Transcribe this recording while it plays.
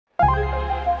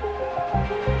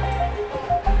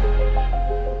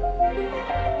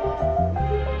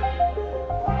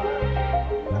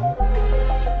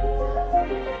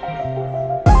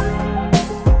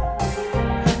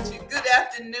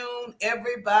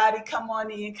everybody. Come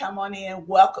on in, come on in.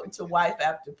 Welcome to Wife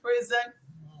After Prison.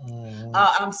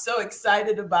 I'm so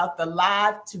excited about the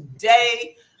live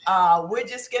today. We're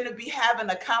just going to be having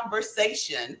a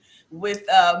conversation with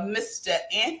Mr.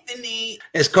 Anthony.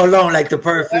 It's Colon, like the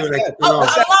perfume, like the cologne.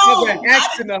 Oh,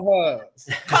 Colon.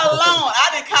 Cologne. I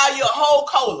didn't call you a whole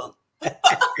colon.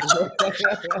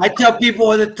 I tell people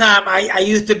all the time, I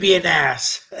used to be an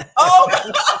ass. Oh,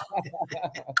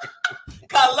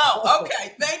 Colon.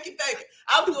 Okay, thank you.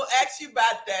 I was going to ask you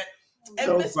about that. And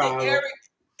No Mr. problem.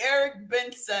 Eric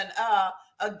Benson,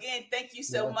 again, thank you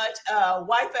so much.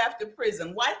 Wife After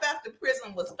Prison. Wife After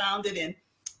Prison was founded in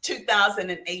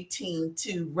 2018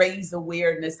 to raise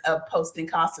awareness of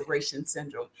post-incarceration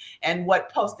syndrome. And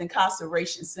what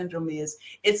post-incarceration syndrome is,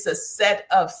 it's a set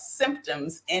of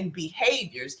symptoms and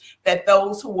behaviors that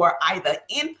those who are either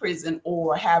in prison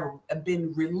or have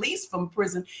been released from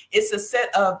prison, it's a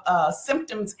set of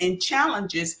symptoms and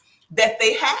challenges that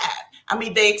they have. I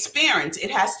mean, they experience. It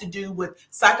has to do with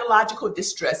psychological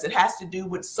distress. It has to do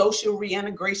with social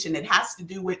reintegration. It has to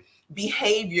do with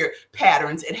behavior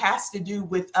patterns. It has to do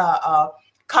with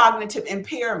cognitive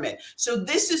impairment. So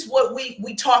this is what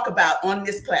we talk about on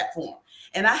this platform.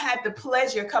 And I had the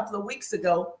pleasure a couple of weeks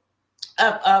ago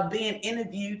of being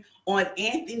interviewed on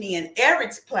Anthony and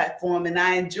Eric's platform, and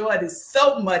I enjoyed it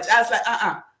so much. I was like,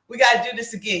 we got to do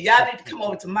this again. Y'all need to come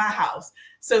over to my house.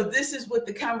 So this is what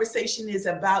the conversation is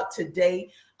about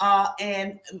today.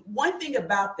 And one thing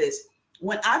about this,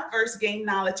 when I first gained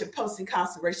knowledge of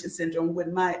post-incarceration syndrome with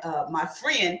my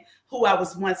friend who I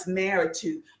was once married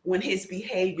to, when his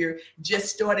behavior just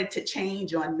started to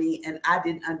change on me and I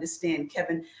didn't understand.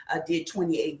 Kevin did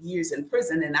 28 years in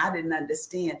prison and I didn't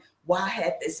understand why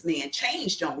had this man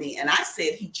changed on me. And I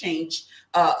said he changed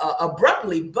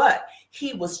abruptly, but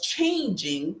he was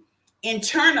changing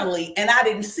internally and I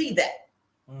didn't see that.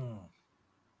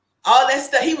 All that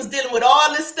stuff, he was dealing with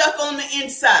all this stuff on the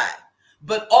inside.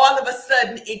 But all of a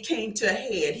sudden, it came to a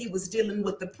head. He was dealing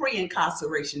with the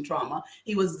pre-incarceration trauma.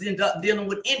 He was dealing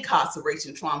with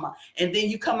incarceration trauma. And then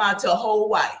you come out to a whole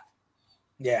wife.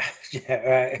 Yeah,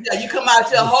 right. Yeah, you come out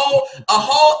to a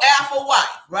whole alpha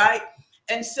wife, right?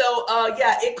 And so,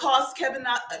 yeah, it caused Kevin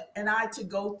and I to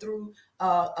go through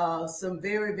some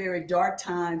very, very dark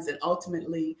times. And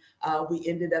ultimately, we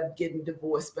ended up getting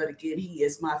divorced. But again, he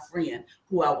is my friend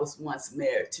who I was once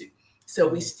married to. So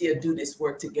we still do this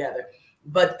work together.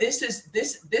 But this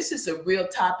is a real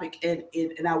topic,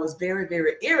 and I was very,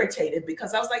 very irritated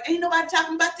because I was like, ain't nobody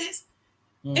talking about this.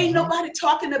 Ain't nobody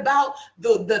talking about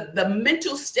the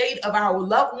mental state of our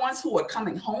loved ones who are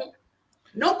coming home.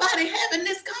 Nobody having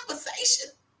this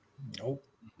conversation. Nope.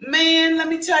 Man, let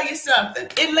me tell you something.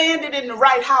 It landed in the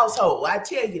right household. I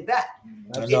tell you that.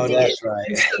 I know that's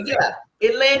right. So, yeah,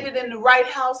 it landed in the right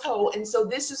household. And so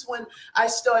this is when I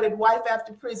started Wife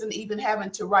After Prison, even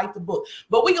having to write the book.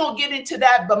 But we're going to get into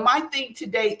that. But my thing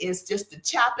today is just to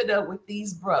chop it up with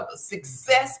these brothers.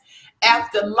 Success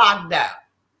after lockdown.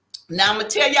 Now, I'm going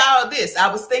to tell y'all this. I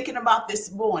was thinking about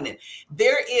this morning.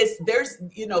 There's,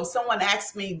 you know, someone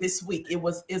asked me this week,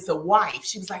 it's a wife.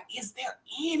 She was like, is there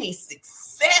any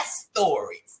success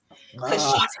stories?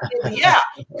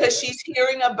 Because she's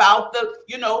hearing about the,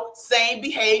 you know, same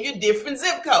behavior, different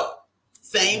zip code,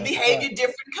 same behavior,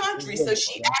 different country. So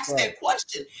she asked that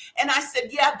question. And I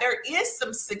said, yeah, there is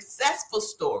some successful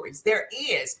stories. There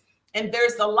is. And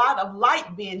there's a lot of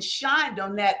light being shined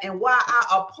on that. And why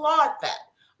I applaud that.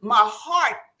 My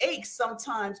heart aches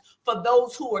sometimes for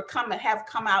those who have come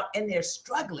out and they're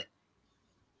struggling.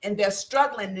 And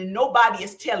nobody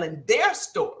is telling their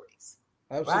stories.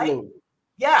 Absolutely. Right?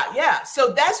 Yeah.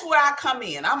 So that's where I come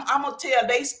in. I'm going to tell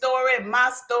their story and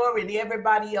my story and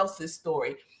everybody else's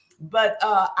story. But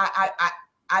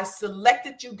I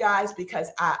selected you guys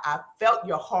because I felt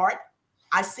your heart.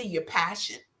 I see your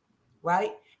passion,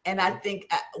 right? And I think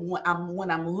when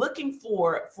I'm looking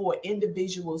for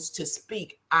individuals to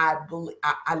speak, I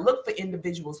look for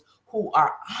individuals who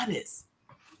are honest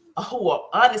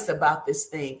about this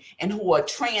thing and who are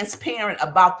transparent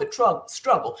about the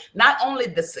struggle. Not only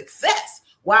the success,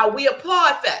 while we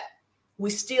applaud that, we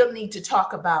still need to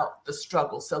talk about the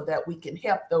struggle so that we can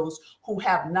help those who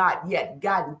have not yet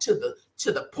gotten to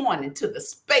the point and to the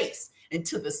space and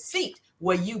to the seat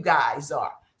where you guys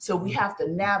are. So we have to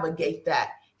navigate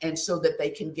that, and so that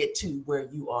they can get to where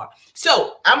you are.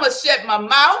 So I'm gonna shut my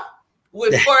mouth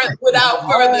without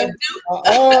further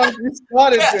ado. You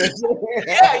started this.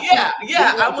 Yeah.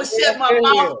 I'm gonna shut my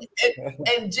mouth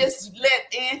and just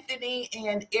let Anthony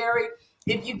and Eric,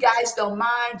 if you guys don't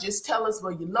mind, just tell us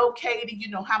where you're located. You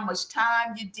know, how much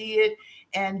time you did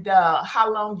and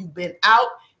how long you've been out.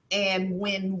 And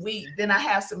then I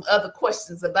have some other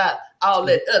questions about all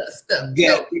that other stuff.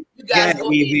 So you guys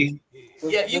go ahead.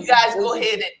 Yeah, you guys go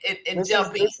ahead and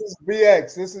jump in. This is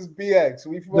BX. This is BX.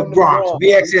 We from the Bronx.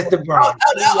 BX is the Bronx.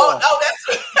 Oh,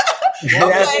 that's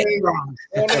okay.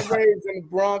 Born and raised in the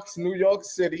Bronx, New York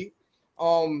City.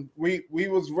 We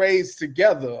was raised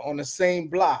together on the same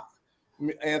block,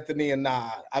 Anthony and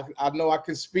I know I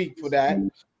can speak for that.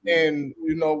 And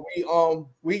you know,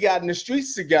 we got in the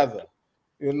streets together.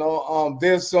 You know,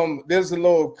 there's a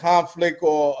little conflict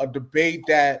or a debate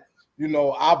that, you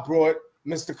know, I brought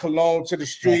Mr. Colon to the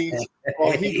streets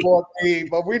or he brought me,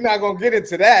 but we're not gonna get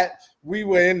into that. We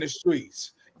were in the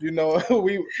streets, you know,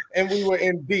 we were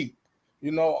in deep,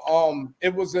 you know.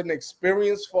 It was an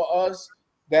experience for us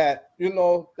that, you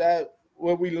know, that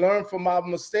where we learned from our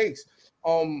mistakes.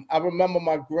 I remember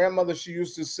my grandmother, she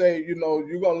used to say, you know,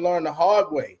 you're gonna learn the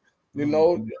hard way. You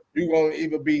know, you're gonna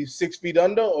either be 6 feet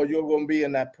under or you're gonna be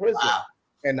in that prison. Wow.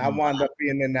 And I wound up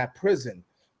being in that prison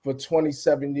for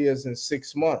 27 years and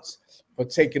 6 months for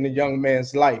taking a young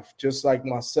man's life, just like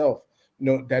myself, you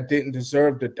know, that didn't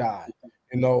deserve to die.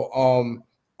 You know,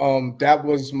 that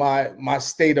was my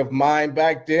state of mind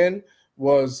back then,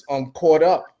 was caught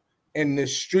up in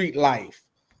this street life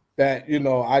that, you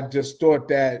know, I just thought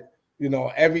that, you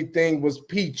know, everything was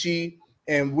peachy.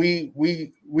 And we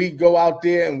go out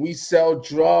there and we sell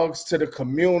drugs to the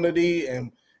community,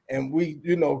 and we,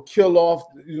 you know, kill off,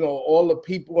 you know, all the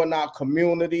people in our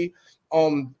community.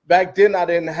 Back then I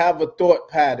didn't have a thought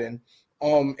pattern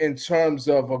in terms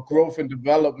of a growth and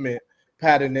development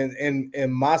pattern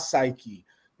in my psyche.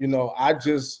 You know, I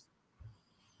just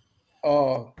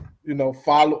you know,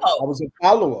 I was a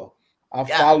follower. I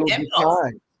followed the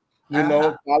times, you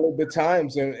know, followed the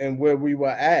times and where we were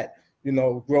at. You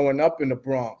know, growing up in the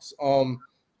Bronx.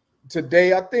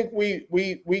 Today, I think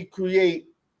we create.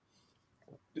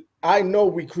 I know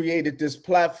we created this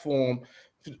platform,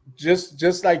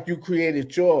 just like you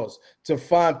created yours, to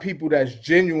find people that's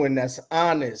genuine, that's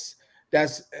honest,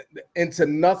 that's into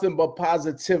nothing but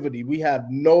positivity. We have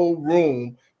no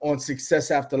room on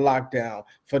Success After Lockdown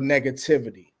for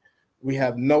negativity. We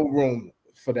have no room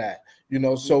for that. You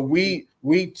know, so we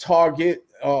target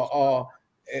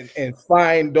and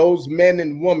find those men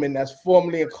and women that's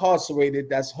formerly incarcerated,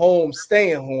 that's home,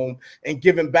 staying home, and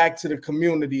giving back to the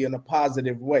community in a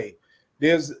positive way.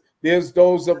 There's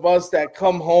those of us that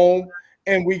come home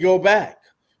and we go back,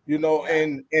 you know,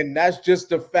 and that's just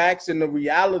the facts and the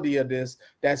reality of this,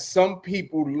 that some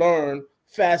people learn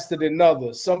faster than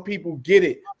others. Some people get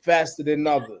it faster than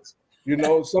others. You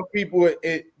know, some people,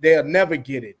 they'll never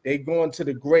get it. They go into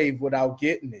the grave without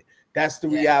getting it. That's the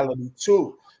reality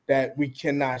too, that we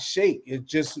cannot shake. It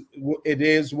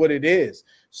is what it is.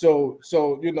 So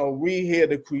you know, we here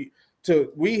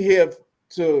to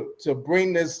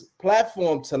bring this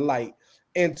platform to light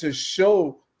and to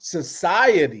show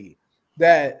society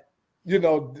that, you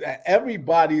know, that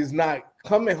everybody is not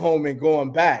coming home and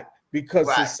going back, because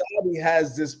society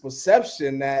has this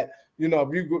perception that, you know,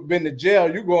 if you've been to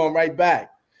jail, you're going right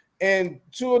back. And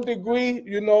to a degree,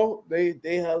 you know, they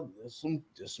have there's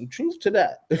some truth to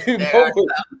that, you know,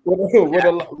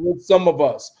 with some of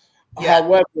us.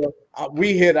 However,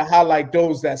 we here to highlight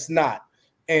those that's not.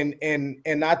 And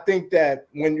I think that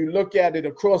when you look at it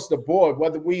across the board,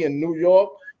 whether we in New York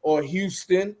or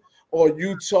Houston or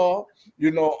Utah,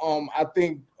 you know, I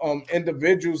think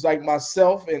individuals like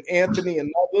myself and Anthony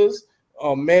and others,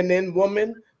 men and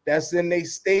women that's in their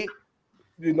state,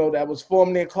 you know, that was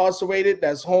formerly incarcerated,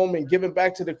 that's home and giving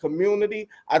back to the community,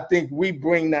 I think we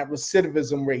bring that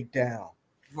recidivism rate down.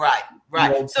 Right. You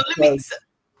know, so let me.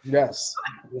 Yes.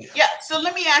 Yeah. So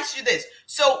let me ask you this.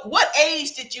 So what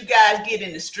age did you guys get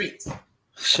in the streets?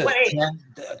 What age?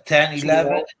 10,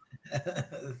 11.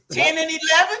 10 and 11?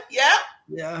 Yeah.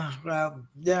 Yeah.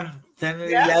 10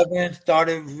 and 11,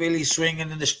 started really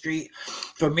swinging in the street.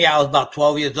 For me, I was about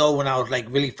 12 years old when I was like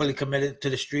really fully committed to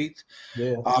the streets.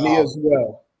 Yeah, me as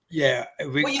well. Yeah.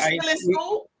 Were you still in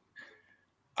school?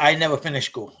 I never finished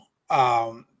school.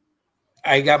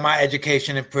 I got my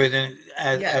education in prison,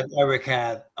 as Eric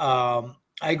had.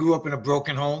 I grew up in a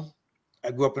broken home.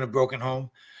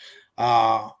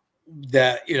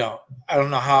 That, you know, I don't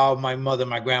know how my mother and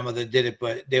my grandmother did it,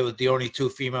 but they were the only two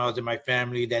females in my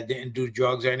family that didn't do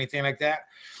drugs or anything like that.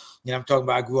 You know, I'm talking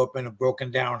about, I grew up in a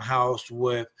broken down house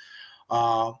with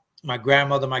my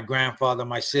grandmother, my grandfather,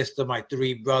 my sister, my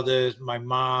 3 brothers, my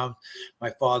mom,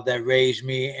 my father that raised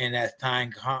me. And as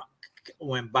time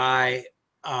went by,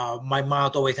 my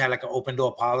mom always had like an open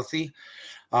door policy.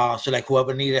 So like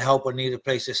whoever needed help or needed a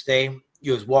place to stay,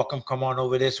 you was welcome, come on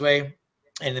over this way.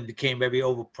 And it became very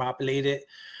overpopulated.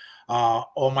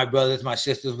 All my brothers, my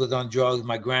sisters was on drugs.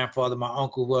 My grandfather, my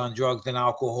uncle were on drugs and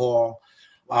alcohol.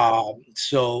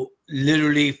 So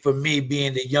literally for me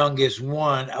being the youngest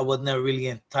one, I was never really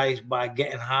enticed by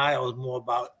getting high. I was more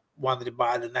about wanting to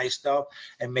buy the nice stuff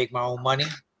and make my own money.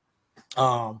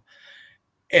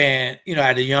 And, you know,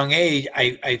 at a young age,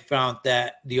 I found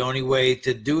that the only way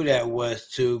to do that was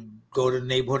to go to the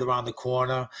neighborhood around the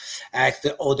corner, ask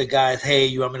the older guys, hey,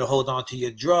 you want me to hold on to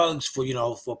your drugs for, you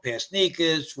know, for a pair of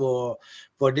sneakers, for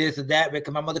this or that,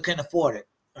 because my mother couldn't afford it,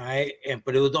 right?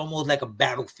 But it was almost like a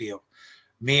battlefield.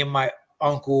 Me and my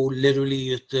uncle literally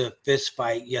used to fist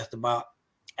fight just about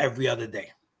every other day.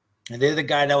 And there's a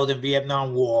guy that was in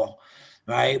Vietnam War,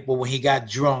 right? But when he got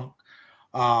drunk,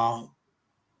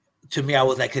 to me, I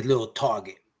was like his little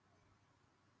target,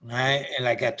 right? And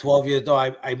like at 12 years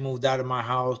old, I moved out of my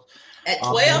house. At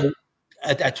 12?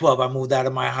 At 12, I moved out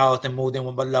of my house and moved in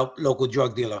with my local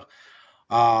drug dealer.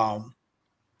 You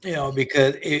know,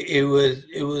 because it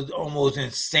was almost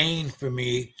insane for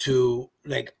me to,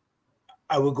 like,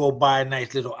 I would go buy a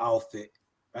nice little outfit,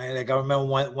 right? Like I remember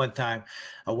one time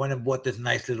I went and bought this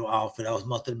nice little outfit. I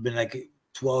must have been like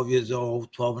 12 years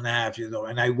old, 12 and a half years old.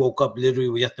 And I woke up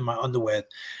literally just in my underwear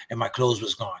and my clothes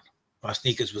was gone. My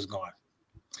sneakers was gone.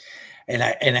 And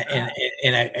I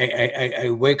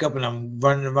wake up and I'm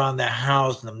running around the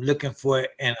house and I'm looking for it.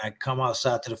 And I come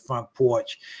outside to the front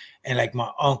porch and like my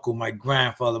uncle, my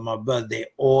grandfather, my brother, they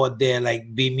all there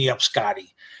like beat me up,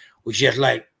 Scotty. Was just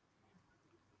like,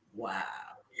 wow.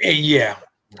 And yeah.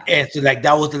 Wow. And so like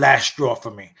that was the last straw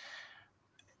for me.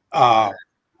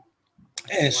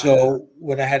 And so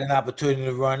when I had an opportunity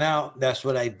to run out, that's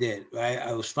what I did, right?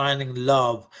 I was finding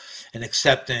love and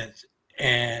acceptance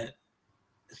and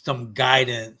some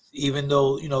guidance, even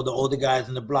though, you know, the older guys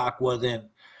in the block wasn't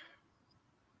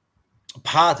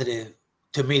positive,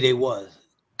 to me they was,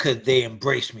 because they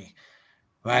embraced me,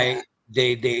 right?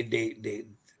 Yeah.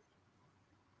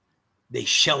 They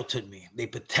sheltered me, they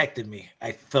protected me.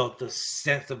 I felt a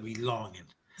sense of belonging.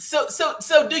 So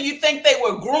do you think they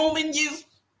were grooming you?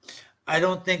 I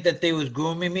don't think that they was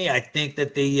grooming me. I think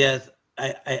that they, yes,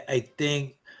 I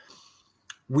think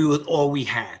we was all we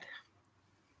had.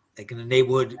 Like in the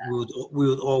neighborhood, we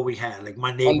was all we had. Like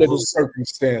my neighborhood. Under the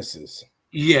circumstances.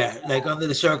 Yeah, like under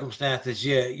the circumstances,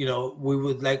 yeah, you know, we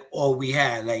was like all we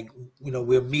had. Like, you know,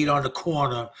 we'll meet on the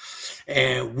corner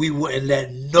and we wouldn't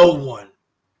let no one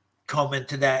come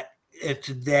into that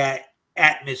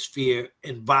atmosphere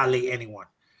and violate anyone.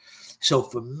 So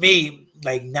for me,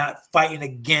 like not fighting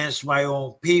against my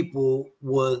own people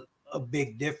was a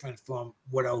big difference from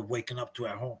what I was waking up to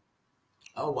at home.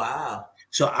 Oh, wow.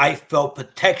 So I felt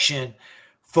protection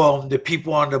from the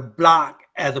people on the block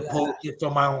as opposed to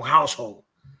from my own household.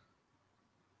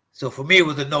 So for me, it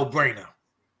was a no-brainer.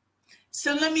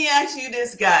 So let me ask you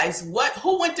this, guys.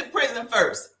 Who went to prison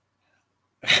first?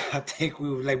 I think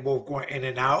we were like both going in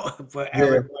and out. But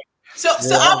So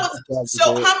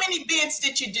how many bids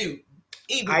did you do?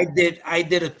 Even? I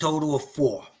did a total of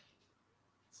 4.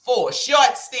 4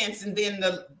 short stints, and then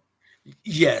the.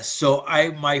 Yes. So I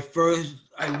went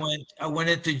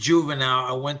into juvenile.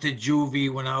 I went to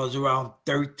juvie when I was around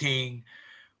 13,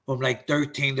 from like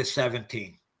 13 to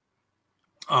 17.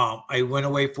 I went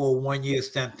away for a 1-year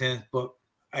sentence, but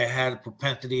I had a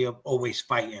propensity of always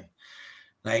fighting.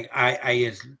 Like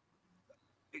I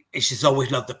just always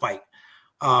loved to fight.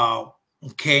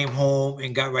 Came home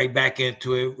and got right back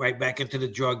into it, right back into the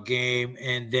drug game,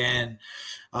 and then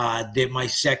did my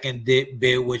second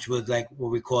bid, which was like what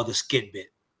we call the skid bid.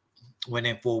 Went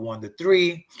in for 1 to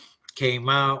 3, came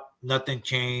out, nothing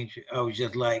changed. I was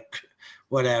just like,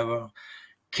 whatever.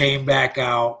 Came back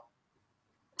out,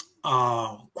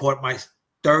 caught my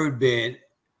third bid,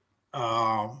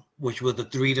 which was a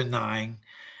 3 to 9.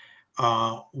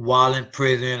 While in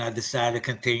prison, I decided to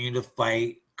continue to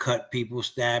fight. Cut people,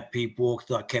 stab people.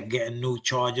 So I kept getting new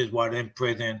charges while in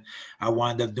prison. I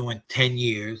wound up doing 10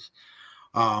 years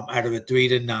out of a 3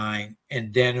 to 9.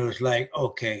 And then it was like,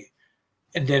 okay.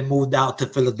 And then moved out to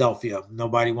Philadelphia.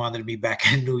 Nobody wanted me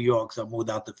back in New York, so I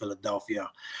moved out to Philadelphia.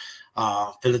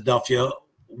 Philadelphia,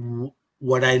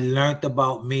 what I learned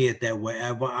about me is that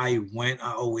wherever I went,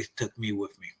 I always took me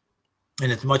with me.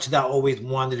 And as much as I always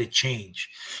wanted to change,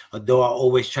 although I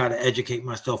always try to educate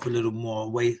myself a little more,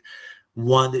 always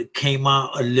one that came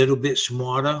out a little bit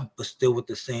smarter, but still with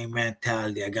the same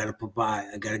mentality. I got to provide.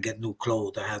 I got to get new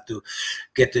clothes. I have to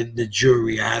get the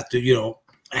jewelry. I have to, you know,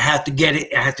 I have to get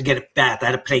it. I have to get it fast. I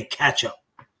had to play catch up.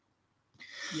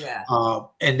 Yeah.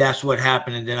 And that's what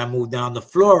happened. And then I moved down to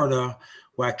Florida,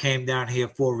 where I came down here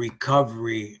for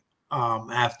recovery.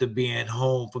 After being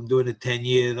home from doing the 10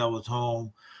 years, I was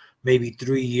home maybe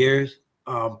 3 years.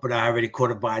 but I already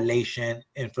caught a violation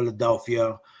in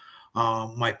Philadelphia.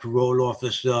 My parole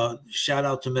officer, shout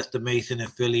out to Mr. Mason in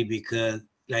Philly, because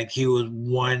like he was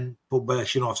one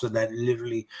probation officer that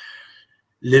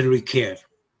literally cared.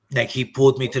 Like he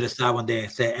pulled me to the side one day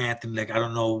and said, Anthony, like, I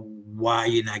don't know why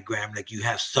you're not grabbing, like you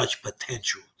have such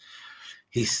potential.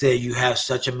 He said, you have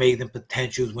such amazing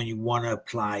potentials when you want to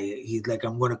apply it. He's like,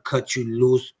 I'm going to cut you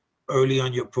loose early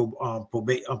on your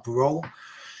parole,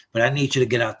 but I need you to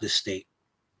get out this state.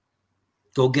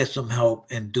 Go get some help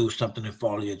and do something and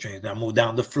follow your dreams. I moved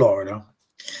down to Florida.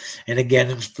 And again,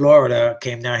 in Florida,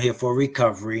 came down here for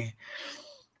recovery,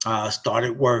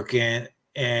 started working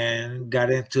and got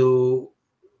into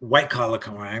white collar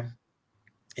crime,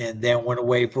 and then went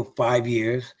away for 5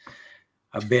 years.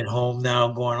 I've been home now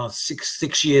going on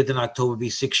six years. In October, be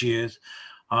 6 years.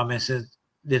 And since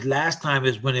this last time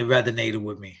is when it resonated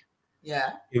with me.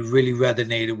 Yeah. It really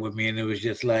resonated with me. And it was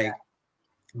just like,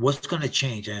 what's going to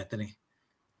change, Anthony?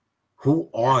 Who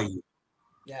are you?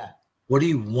 Yeah. What do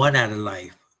you want out of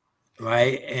life?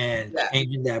 Right? And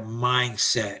changing that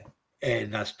mindset.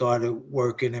 And I started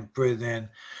working in prison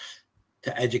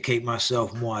to educate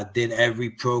myself more. I did every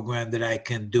program that I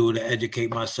can do to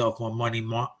educate myself on money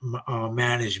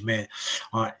management,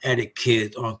 on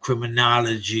etiquette, on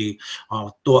criminology,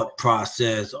 on thought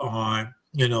process, on,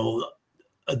 you know,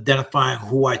 identifying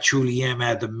who I truly am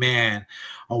as a man,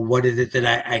 or what is it that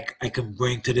I can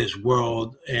bring to this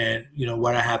world, and, you know,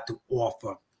 what I have to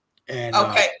offer. And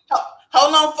okay,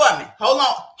 hold on for me.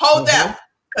 Hold that.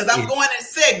 Because I'm going in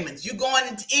segments. You're going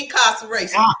into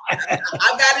incarceration.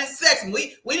 I got in section.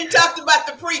 We didn't talk about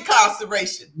the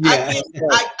pre-incarceration. Yeah. I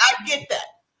get that.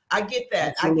 I get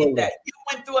that. Absolutely. I get that. You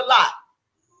went through a lot.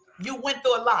 You went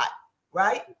through a lot,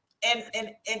 right? And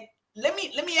let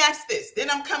me ask this. Then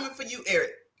I'm coming for you,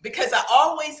 Eric, because I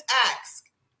always ask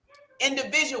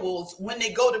individuals when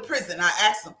they go to prison. I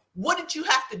ask them, what did you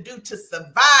have to do to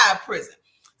survive prison?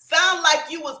 Sound like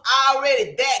you was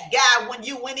already that guy when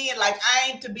you went in, like, I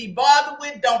ain't to be bothered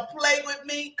with, don't play with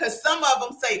me. Because some of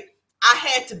them say, I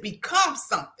had to become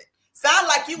something. Sound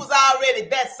like you was already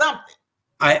that something.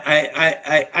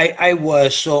 I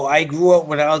was. So I grew up,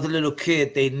 when I was a little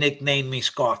kid, they nicknamed me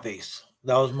Scarface.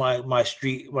 That was my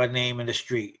name in the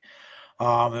street.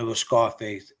 It was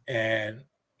Scarface. And,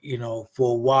 you know,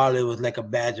 for a while, it was like a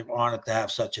badge of honor to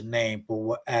have such a name.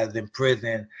 But as in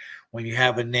prison, when you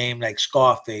have a name like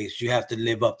Scarface, you have to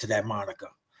live up to that moniker,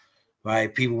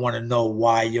 right? People want to know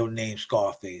why your name's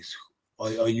Scarface.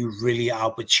 Are you really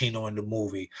Al Pacino in the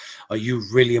movie? Are you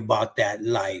really about that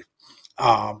life?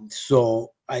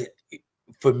 So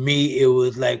for me, it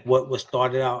was like what was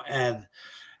started out as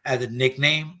a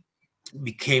nickname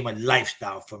became a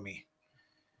lifestyle for me.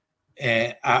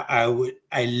 And I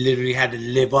literally had to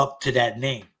live up to that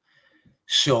name.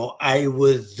 So I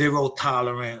was zero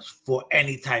tolerance for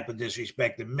any type of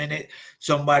disrespect. The minute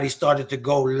somebody started to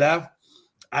go left,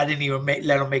 I didn't even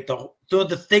let them make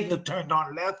the signal turned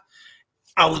on left.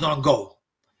 I was on go.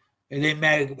 It didn't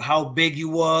matter how big you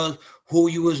was, who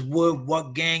you was with,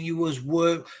 what gang you was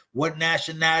with, what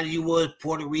nationality you was,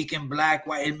 Puerto Rican, black,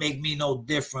 white. It make me no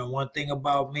different. One thing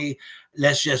about me,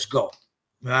 let's just go,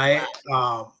 right?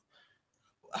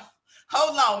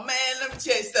 Hold on, man. Let me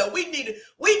tell you something. We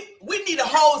need a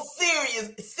whole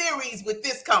series with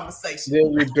this conversation. Yeah,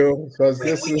 we do. Because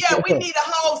we need a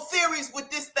whole series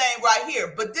with this thing right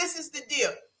here. But this is the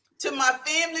deal. To my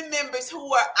family members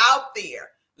who are out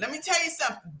there, let me tell you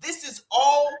something. This is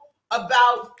all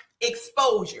about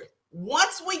exposure.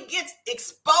 Once we get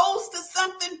exposed to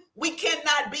something, we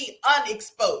cannot be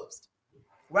unexposed.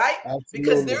 Right? Absolutely.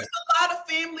 Because there's a lot of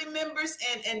family members,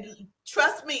 and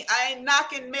trust me, I ain't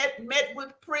knocking met in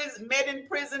prison,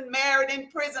 married in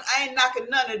prison. I ain't knocking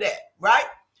none of that, right?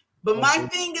 But my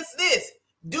thing is this: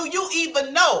 do you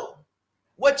even know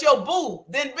what your boo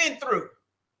then been through?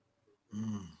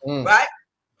 Right?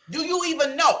 Do you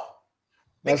even know?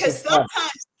 Because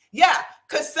sometimes,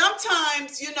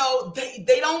 sometimes, you know,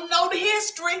 they don't know the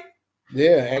history.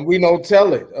 Yeah, and we don't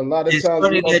tell it. A lot of times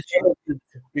we don't tell it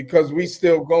because we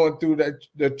still going through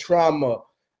the trauma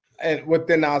and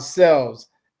within ourselves,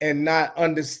 and not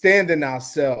understanding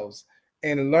ourselves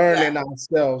and learning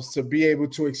ourselves to be able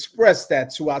to express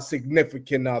that to our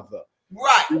significant other.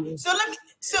 Right.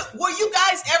 So were you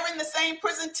guys ever in the same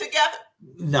prison together?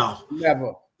 No.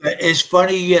 Never. It's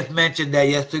funny you just mentioned that.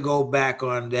 Just to go back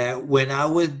on that, when I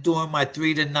was doing my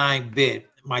 3 to 9 bid,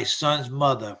 my son's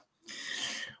mother,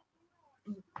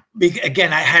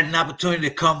 again, I had an opportunity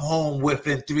to come home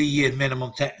within 3 years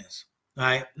minimum sentence,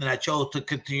 right? And I chose to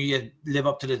continue to live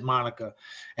up to this moniker.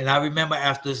 And I remember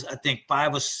after, I think,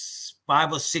 5 or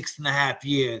 6.5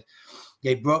 years,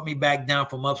 They brought me back down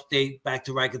from upstate back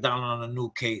to Rikers Island on a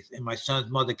new case, and my son's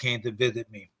mother came to visit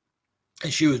me,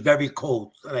 and she was very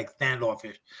cold, like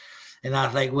standoffish. And I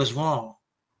was like, "What's wrong?"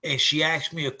 And she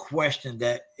asked me a question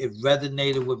that it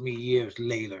resonated with me years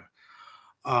later.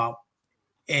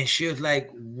 And she was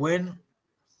like, "When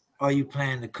are you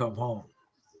planning to come home?"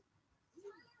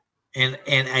 And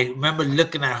I remember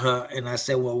looking at her, and I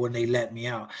said, "Well, when they let me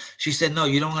out." She said, "No,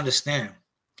 you don't understand.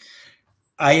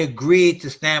 I agreed to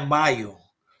stand by you,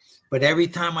 but every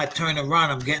time I turn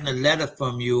around, I'm getting a letter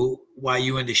from you while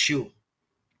you're in the shoe.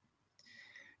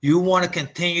 You want to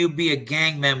continue to be a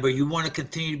gang member. You want to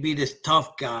continue to be this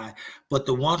tough guy, but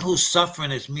the one who's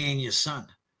suffering is me and your son.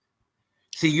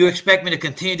 See, you expect me to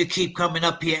continue to keep coming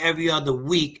up here every other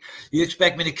week. You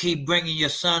expect me to keep bringing your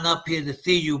son up here to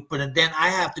see you, but then I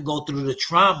have to go through the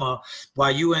trauma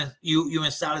while you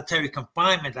in solitary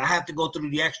confinement. I have to go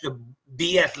through the extra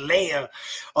BS layer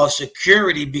of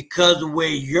security because of where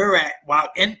you're at while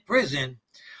in prison.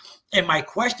 And my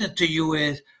question to you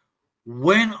is,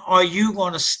 when are you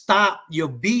going to stop your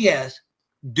BS,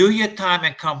 do your time,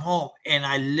 and come home?" And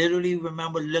I literally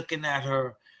remember looking at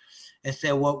her and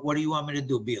said, what do you want me to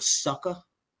do? Be a sucker?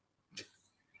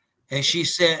 And she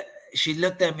said, she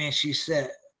looked at me and she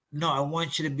said, "No, I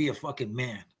want you to be a fucking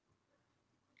man.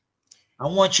 I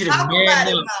want you to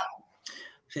man up."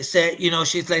 She said,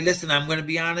 she's like, "Listen, I'm going to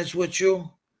be honest with you.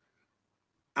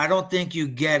 I don't think you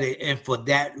get it. And for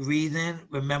that reason,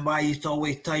 remember, I used to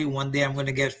always tell you one day I'm going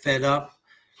to get fed up.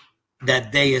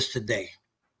 That day is today.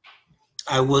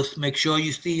 I will make sure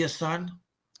you see your son.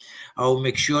 I will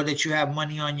make sure that you have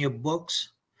money on your books,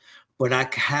 but I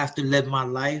have to live my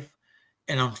life.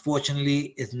 And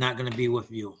unfortunately, it's not going to be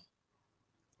with you."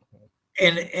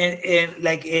 And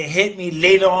like it hit me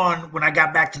later on when I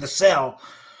got back to the cell.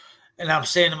 And I'm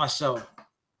saying to myself,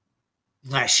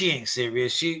 "Nah, she ain't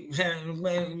serious. She,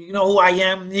 you know who I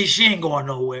am? She ain't going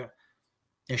nowhere."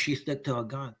 And she stuck to her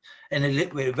gun. And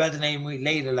it resonated with me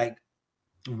later, like,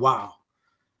 wow,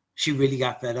 she really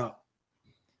got fed up.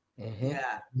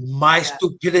 Yeah. My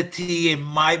stupidity and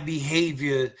my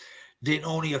behavior didn't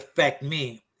only affect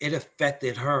me, it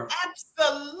affected her.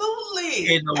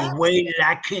 Absolutely. In a way that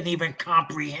I couldn't even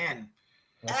comprehend.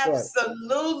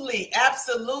 Absolutely.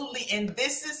 Absolutely. And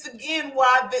this is again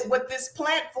why what this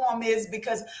platform is,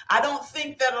 because I don't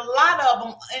think that a lot of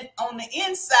them on the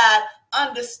inside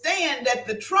understand that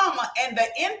the trauma and the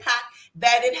impact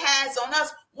that it has on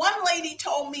us. One lady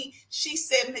told me, she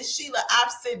said, "Miss Sheila,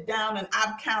 I've sat down and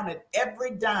I've counted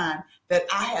every dime that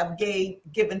I have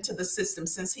given to the system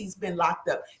since he's been locked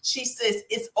up." She says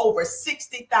it's over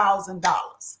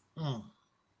 $60,000.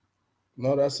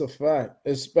 No, that's a fact,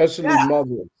 especially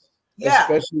mothers.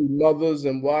 Especially mothers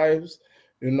and wives.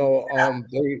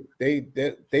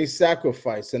 They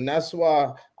sacrifice, and that's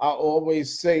why I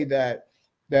always say that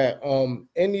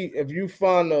if you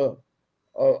find a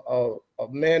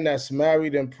man that's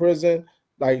married in prison,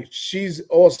 like, she's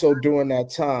also doing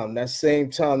that same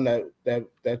time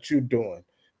that you're doing,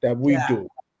 that we do.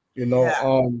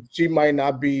 She might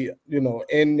not be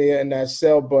in there in that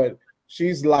cell, but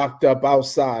she's locked up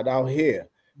outside out here,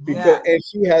 because and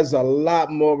she has a lot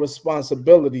more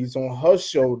responsibilities on her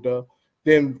shoulder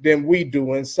than we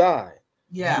do inside.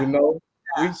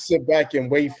 We sit back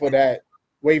and wait for her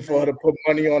to put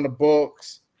money on the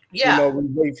books. We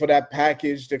wait for that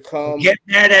package to come. Get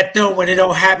mad at them when it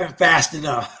don't happen fast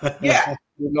enough. And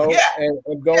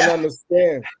don't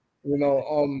understand.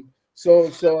 So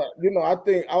I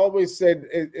think I always said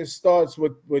it starts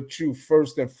with you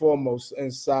first and foremost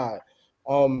inside.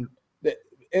 The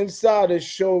inside has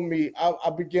shown me, I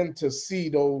begin to see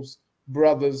those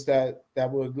brothers that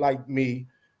were like me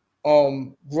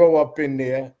grow up in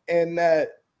there, and that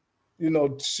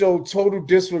show total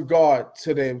disregard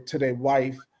to their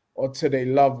wife or to their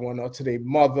loved one or to their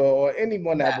mother or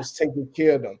anyone that was taking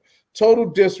care of them. Total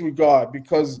disregard,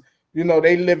 because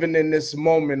they living in this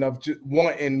moment of just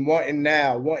wanting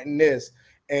now, wanting this,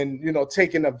 and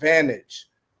taking advantage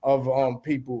of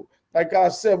people. Like I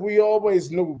said, we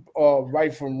always knew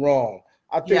right from wrong.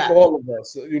 I think all of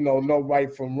us, know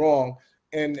right from wrong.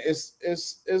 And it's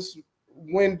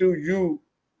when do you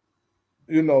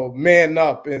man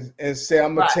up and say,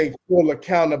 "I'm gonna take full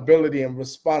accountability and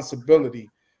responsibility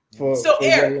for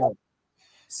Eric, your life."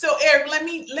 So Eric, let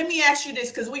me ask you this,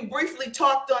 because we briefly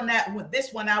talked on that with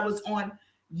this one. I was on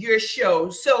your show.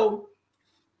 So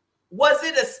was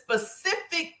it a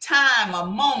specific time, a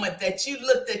moment that you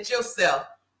looked at yourself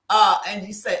and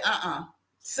you say,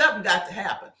 something got to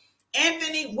happen?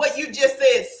 Anthony, what you just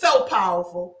said, so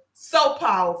powerful, so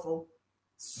powerful,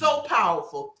 so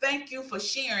powerful. Thank you for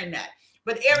sharing that.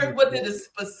 But Eric, was it a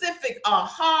specific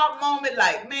aha moment?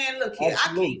 Like, man, look here,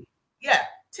 Absolutely. I can't. Yeah,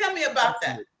 tell me about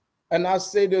Absolutely. that. And I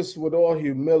say this with all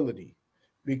humility,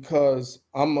 because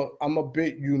I'm a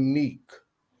bit unique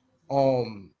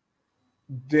than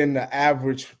the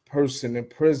average person in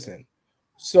prison.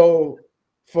 So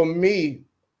for me,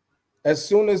 as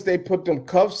soon as they put them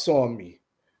cuffs on me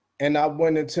and I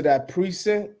went into that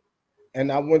precinct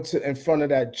and I went to in front of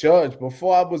that judge,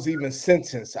 before I was even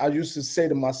sentenced, I used to say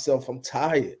to myself, I'm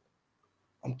tired.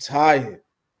 I'm tired.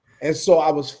 And so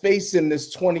I was facing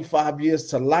this 25 years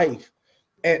to life.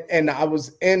 And I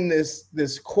was in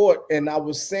this court, and I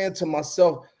was saying to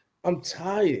myself, I'm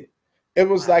tired. It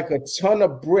was like a ton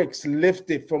of bricks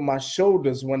lifted from my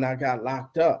shoulders when I got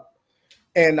locked up.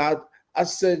 And I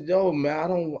said, yo, man, I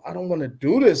don't want to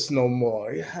do this no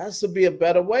more. It has to be a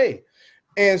better way.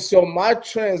 And so my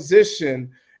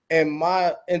transition and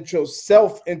my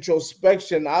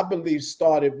self-introspection, I believe,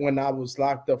 started when I was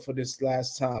locked up for this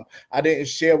last time. I didn't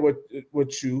share with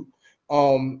you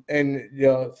and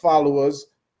your followers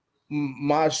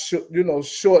my short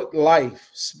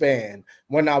lifespan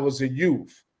when I was a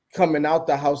youth, coming out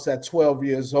the house at 12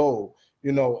 years old,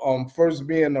 first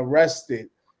being arrested,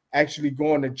 actually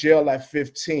going to jail at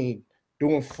 15,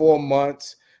 doing 4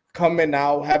 months, coming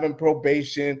out, having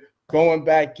probation, going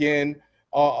back in,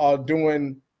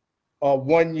 doing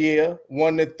 1 year,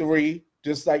 1 to 3,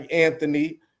 just like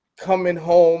Anthony, coming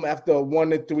home after 1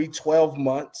 to 3, 12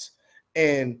 months,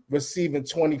 and receiving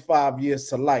 25 years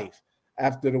to life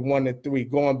after the 1 to 3,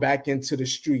 going back into the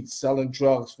streets, selling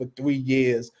drugs for 3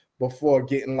 years before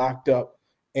getting locked up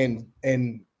and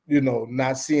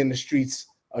not seeing the streets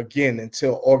again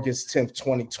until August 10th,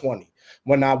 2020.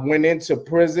 When I went into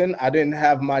prison, I didn't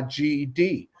have my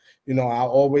GED. I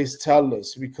always tell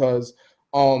this because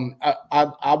I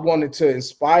wanted to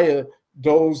inspire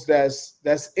those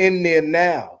that's in there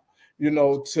now,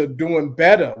 to doing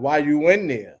better while you in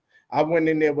there. I went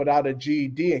in there without a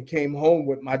GED and came home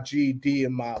with my GED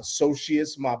and my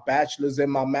associates, my bachelor's and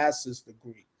my master's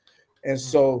degree. And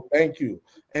so, thank you.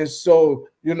 And so,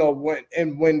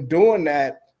 when doing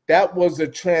that, that was a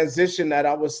transition that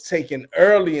I was taking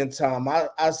early in time.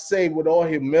 I say with all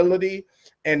humility,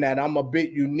 and that I'm a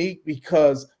bit unique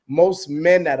because most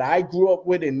men that I grew up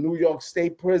with in New York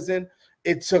State prison,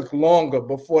 it took longer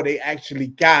before they actually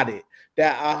got it.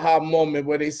 That aha moment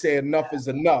where they say enough is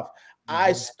enough.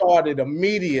 I started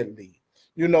immediately,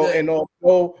 and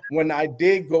although when I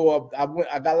did go up,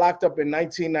 I got locked up in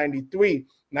 1993.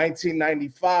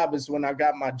 1995 is when I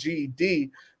got my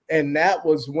GED, and that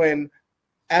was when,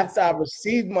 after I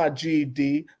received my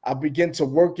GED, I began to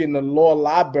work in the law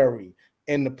library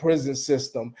in the prison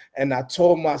system, and I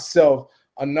told myself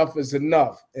enough is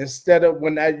enough. Instead of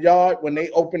when they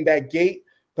opened that gate,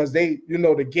 because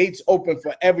the gates open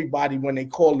for everybody when they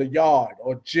call the yard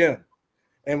or gym.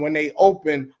 And when they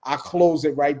open, I close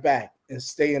it right back and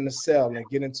stay in the cell and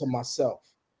get into myself.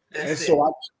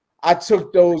 So I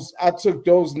took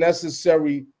those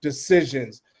necessary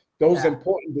decisions, those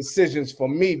important decisions for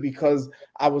me, because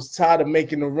I was tired of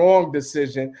making the wrong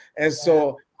decision. And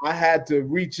so I had to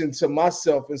reach into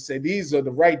myself and say, these are the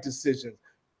right decisions.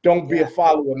 Don't be a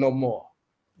follower no more.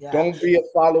 Don't be a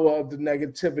follower of the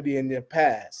negativity in your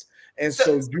past. And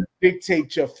so you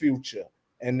dictate your future.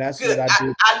 And that's what I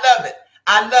did. I love it.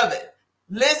 I love it.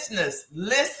 Listeners,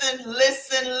 listen,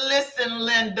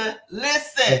 Linda.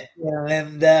 Listen.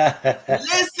 Linda.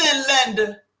 Listen,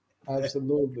 Linda.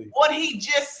 Absolutely. What he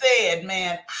just said,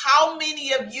 man, how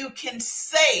many of you can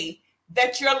say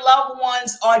that your loved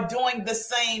ones are doing the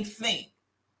same thing?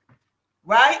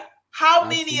 Right? How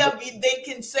many of you they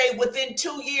can say within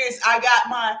 2 years I got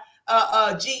my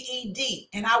GED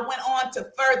and I went on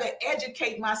to further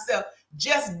educate myself,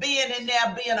 just being in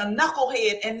there being a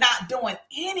knucklehead and not doing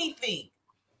anything.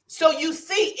 So you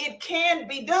see, it can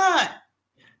be done.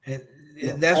 And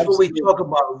that's what we talk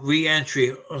about,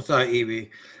 re-entry. I'm sorry, Evie.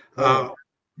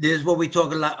 This is what we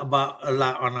talk a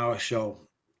lot on our show.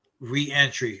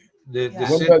 Re-entry. When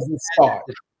does it start?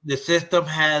 The system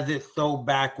has it so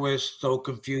backwards, so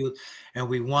confused, and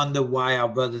we wonder why our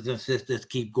brothers and sisters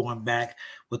keep going back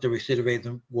with the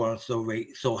recidivism war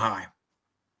so high.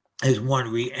 Is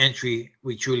one, re-entry,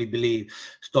 we truly believe,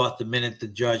 starts the minute the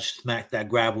judge smacks that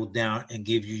gravel down and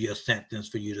gives you your sentence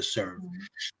for you to serve.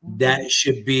 That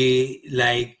should be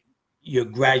like your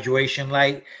graduation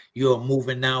light. You're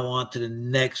moving now on to the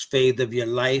next phase of your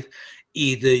life.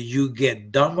 Either you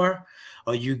get dumber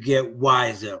or you get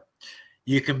wiser.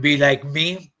 You can be like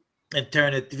me and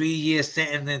turn a 3-year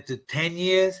sentence into 10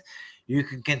 years. You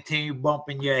can continue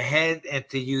bumping your head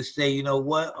until you say, you know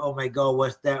what? Oh my God,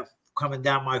 what's that coming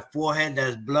down my forehead?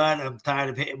 That's blood. I'm tired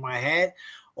of hitting my head.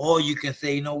 Or you can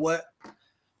say, you know what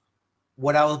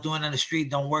I was doing on the street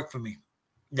don't work for me.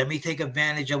 Let me take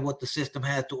advantage of what the system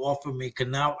has to offer me, because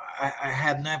now I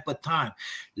have nothing but time.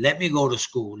 Let me go to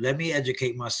school. Let me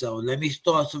educate myself. Let me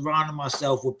start surrounding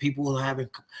myself with people who are having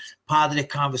positive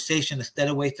conversation instead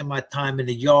of wasting my time in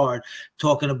the yard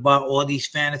talking about all these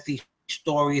fantasy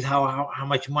stories, how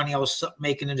much money I was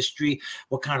making in the street,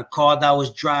 what kind of car I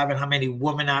was driving, how many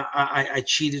women I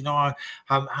cheated on,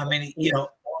 how many, you know,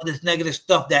 all this negative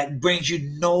stuff that brings you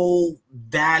no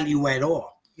value at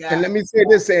all. Yeah. And let me say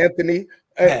this, Anthony.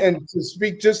 And to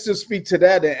speak to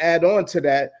that and add on to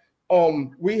that,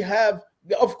 we have,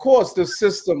 of course, the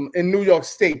system in New York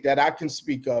State that I can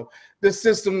speak of. The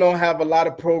system don't have a lot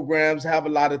of programs, have a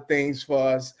lot of things for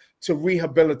us to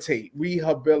rehabilitate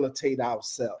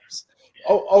ourselves.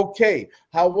 Oh, okay.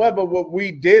 However, what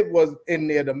we did was in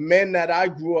there, the men that I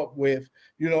grew up with,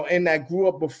 you know, and that grew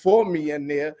up before me in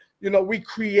there, you know, we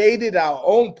created our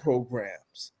own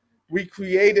programs. We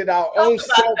created our own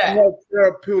self-help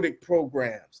therapeutic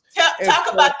programs.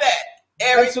 Talk about that,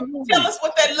 Eric. Absolutely. Tell us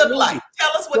what that looked like.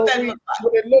 Tell us what that looked like.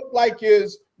 What it looked like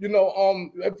is, you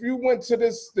know, if you went to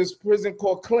this prison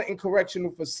called Clinton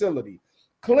Correctional Facility,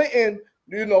 Clinton,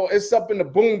 you know, it's up in the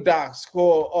boondocks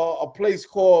called a place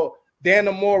called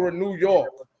Dannemora, New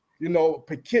York. You know,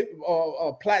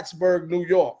 Plattsburgh, New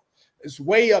York. It's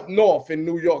way up north in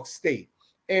New York State,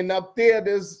 and up there,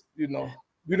 there's, you know,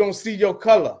 you don't see your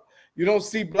color. You don't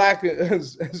see black and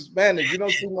Hispanic. You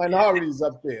don't see minorities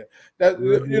up there. That,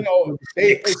 you know,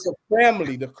 it's a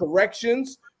family. The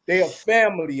corrections, they are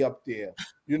family up there.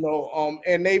 You know,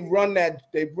 and they run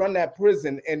that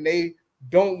prison, and they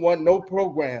don't want no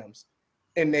programs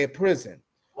in their prison.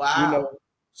 Wow. You know,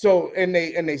 so and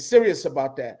they serious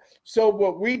about that. So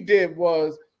what we did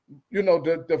was, you know,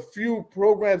 the few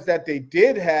programs that they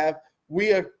did have,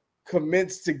 we are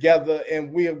commenced together,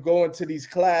 and we are going to these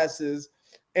classes.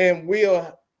 And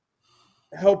we'll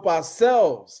help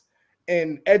ourselves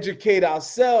and educate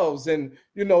ourselves, and,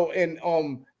 you know,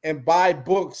 and buy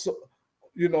books,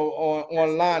 you know,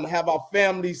 online, have our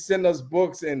family send us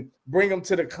books and bring them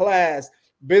to the class.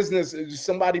 Business,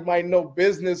 somebody might know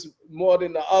business more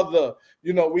than the other.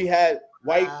 You know, we had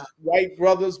white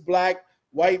brothers, black,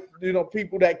 white, you know,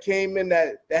 people that came in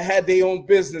that had their own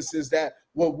businesses that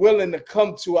were willing to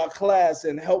come to our class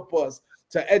and help us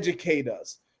to educate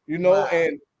us. You know, wow.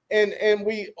 And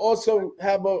we also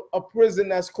have a prison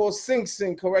that's called Sing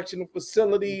Sing Correctional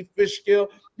Facility, Fishkill.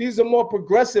 These are more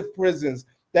progressive prisons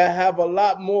that have a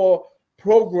lot more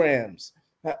programs,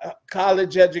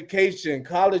 college education,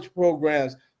 college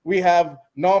programs. We have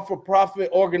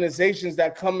non-for-profit organizations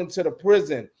that come into the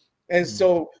prison. And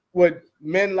so with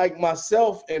men like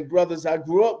myself and brothers I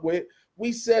grew up with,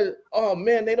 we said, oh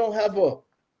man, they don't have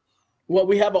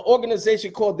we have an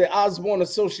organization called the Osborne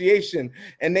Association,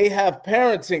 and they have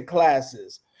parenting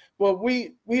classes. But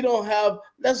we don't have,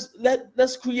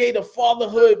 let's create a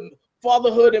fatherhood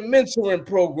and mentoring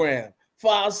program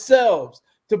for ourselves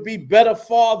to be better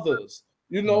fathers,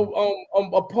 you know,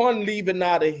 upon leaving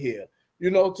out of here,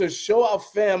 you know, to show our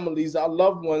families, our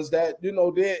loved ones that, you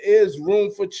know, there is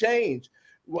room for change,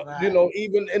 right. You know,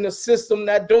 even in a system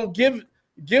that don't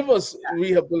give us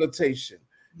rehabilitation.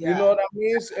 Yeah. You know what I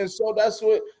mean? And so that's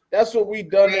what we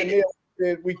done in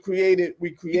there. We created.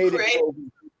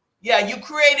 Yeah, you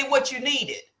created what you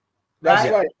needed.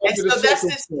 That's right. And so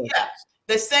that's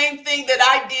the same thing that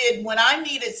I did when I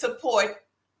needed support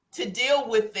to deal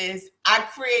with this. I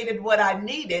created what I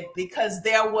needed because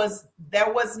there was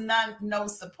no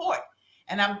support,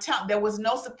 and I'm telling, there was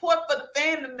no support for the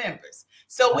family members.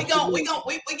 So we getting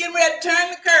ready to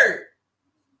turn the curve.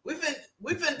 We've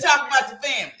been talking about the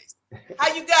families.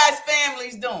 How you guys'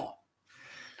 families doing?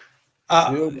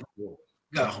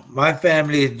 No, my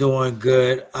family is doing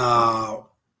good.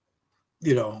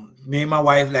 You know, me and my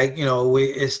wife, like, you know,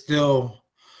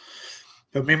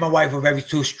 but me and my wife are very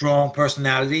two strong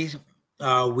personalities.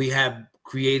 We have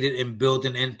created and built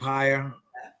an empire,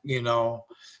 you know,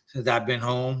 since I've been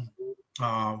home.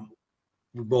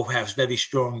 We both have very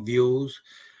strong views.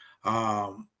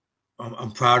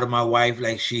 I'm proud of my wife.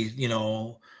 Like, she's, you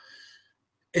know,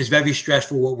 it's very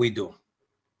stressful what we do.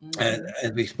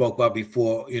 As we spoke about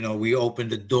before, you know, we opened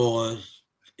the doors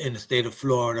in the state of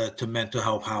Florida to mental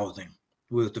health housing.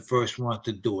 We were the first ones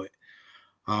to do it.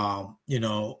 You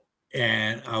know,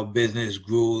 and our business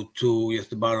grew to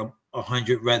just about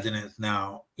 100 residents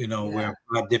now. You know, we're in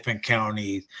 5 different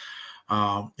counties.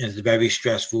 It's very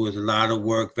stressful. It's a lot of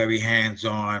work, very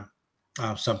hands-on.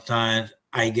 Sometimes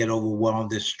I get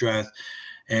overwhelmed and stressed,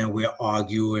 and we'll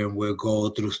argue and we'll go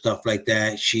through stuff like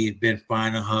that. She's been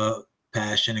finding her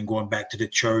passion and going back to the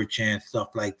church and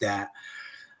stuff like that.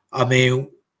 I mean,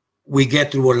 we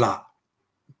get through a lot,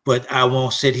 but I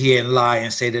won't sit here and lie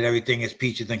and say that everything is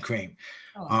peaches and cream,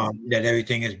 that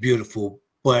everything is beautiful.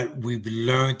 But we've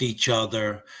learned each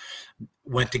other,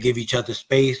 when to give each other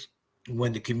space,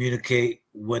 when to communicate,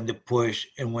 when to push,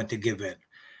 and when to give in.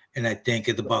 And I think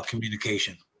it's about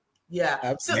communication. Yeah,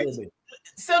 absolutely.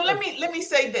 So let me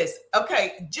say this.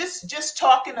 Okay, just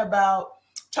talking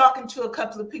to a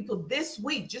couple of people this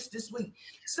week,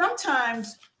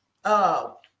 sometimes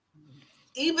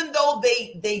even though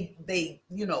they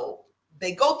you know,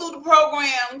 they go through the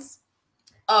programs,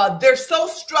 they're so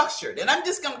structured, and I'm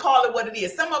just going to call it what it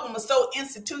is. Some of them are so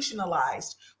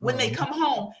institutionalized. When they come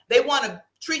home, they want to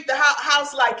treat the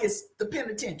house like it's the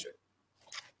penitentiary.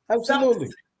 Absolutely.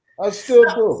 I still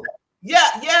do. Yeah,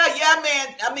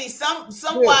 man. I mean, some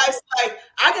wives like,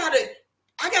 I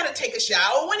gotta take a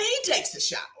shower when he takes a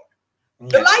shower.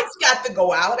 The lights got to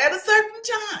go out at a certain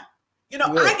time. You know,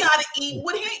 I gotta eat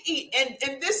what he eat,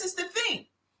 and this is the thing.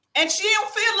 And she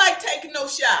don't feel like taking no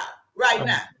shower right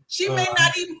now. She may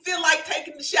not even feel like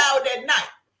taking the shower that night.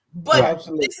 But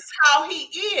this is how he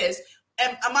is.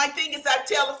 And my thing is, I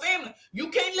tell the family, you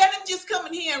can't let him just come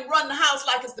in here and run the house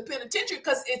like it's the penitentiary,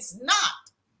 because it's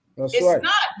not. It's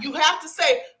not. You have to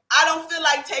say, I don't feel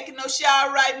like taking no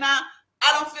shower right now.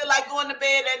 I don't feel like going to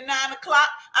bed at 9 o'clock.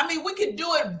 I mean, we can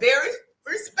do it very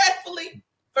respectfully.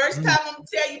 First time I'm gonna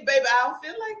tell you, baby, I don't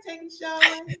feel like taking a shower.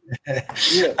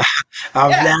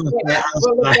 Well,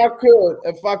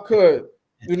 if I could,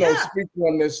 you know, speak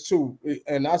on this too,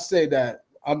 and I say that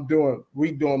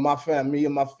we doing my family, me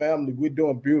and my family, we're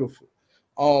doing beautiful.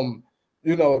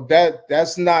 You know,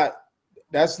 that's not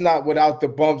without the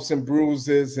bumps and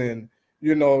bruises, and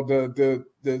you know, the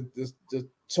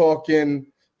talking,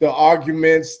 the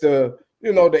arguments, the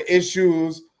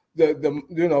issues, the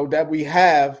you know, that we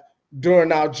have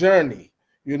during our journey.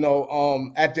 You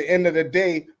know, at the end of the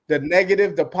day, the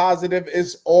negative, the positive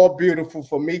is all beautiful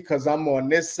for me, because I'm on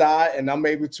this side and I'm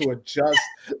able to adjust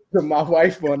to my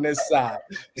wife on this side.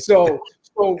 So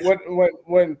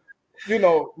when you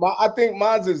know, I think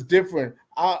mine's is different.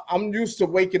 I'm used to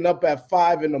waking up at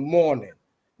 5 in the morning,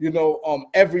 you know,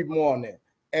 every morning,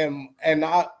 and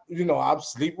I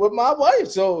sleep with my wife.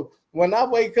 So when I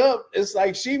wake up, it's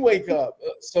like she wake up.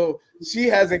 So she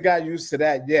hasn't got used to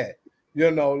that yet. You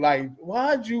know, like,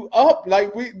 why'd you up?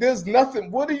 Like, there's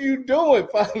nothing. What are you doing?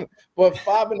 But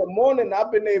 5 in the morning,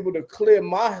 I've been able to clear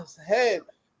my head,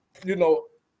 you know,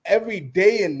 every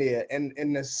day in there and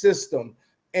in the system.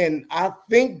 And I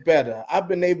think better. I've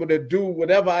been able to do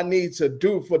whatever I need to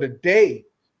do for the day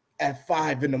at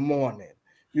 5 in the morning,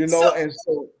 you know. And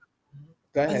so,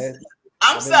 go ahead.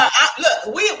 I'm sorry.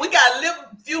 Look, we got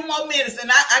a few more minutes,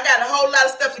 and I got a whole lot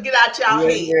of stuff to get out y'all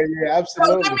head. Yeah,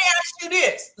 absolutely. So let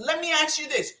me ask you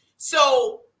this.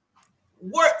 So,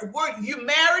 were you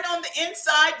married on the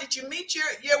inside? Did you meet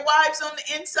your wives on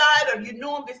the inside, or you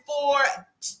knew them before?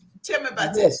 Tell me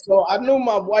about this. So I knew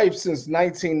my wife since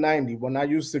 1990, when I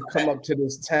used to come up to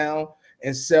this town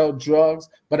and sell drugs,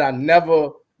 but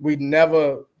we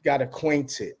never got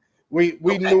acquainted. We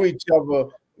knew each other.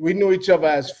 We knew each other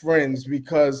as friends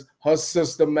because her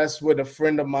sister messed with a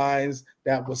friend of mine's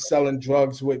that was selling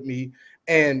drugs with me.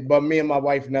 But me and my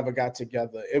wife never got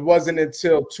together. It wasn't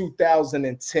until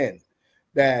 2010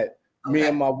 that me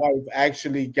and my wife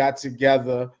actually got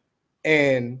together,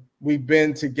 and we've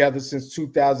been together since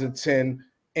 2010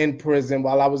 in prison.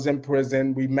 While I was in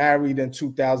prison, we married in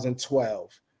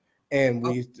 2012, and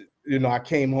I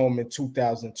came home in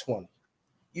 2020.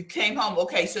 You came home.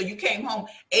 Okay, so you came home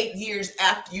 8 years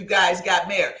after you guys got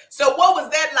married. So what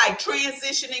was that like,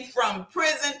 transitioning from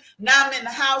prison? Now I'm in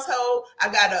the household. I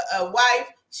got a wife.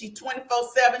 She's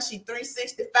 24/7. She's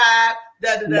 365.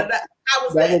 How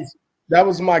was that? That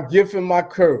was my gift and my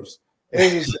curse.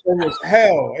 It was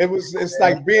hell. It's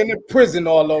like being in prison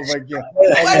all over again.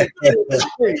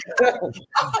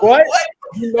 But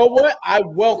you know what? I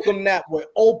welcome that with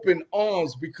open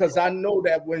arms, because I know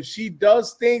that when she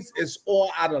does things, it's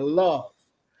all out of love.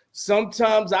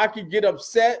 Sometimes I could get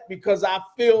upset because I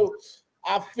feel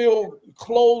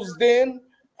closed in.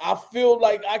 I feel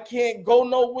like I can't go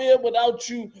nowhere without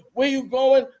you. Where you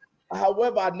going?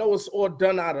 However, I know it's all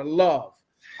done out of love.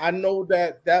 I know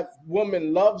that that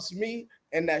woman loves me,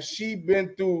 and that she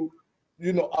been through,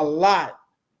 a lot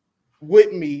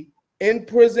with me in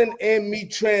prison and me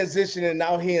transitioning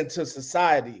out here into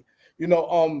society.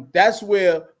 That's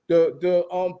where the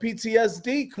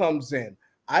PTSD comes in.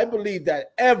 I believe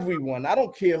that everyone, I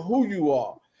don't care who you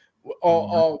are,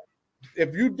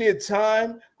 if you did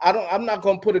time, I'm not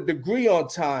gonna put a degree on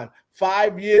time.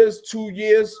 5 years, 2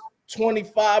 years,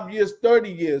 25 years,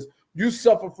 30 years. You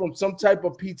suffer from some type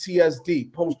of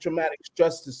PTSD, post-traumatic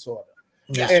stress disorder.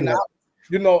 And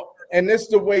you know, and it's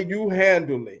the way you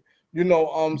handle it. You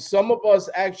know, some of us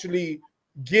actually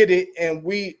get it and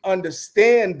we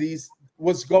understand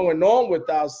what's going on with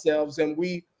ourselves, and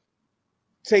we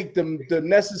take the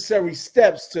necessary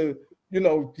steps to, you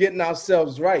know, getting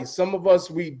ourselves right. Some of us,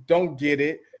 we don't get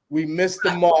it. We miss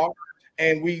the mark,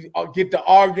 and we get to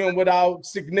arguing with our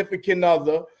significant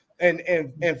other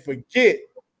and forget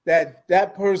that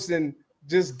that person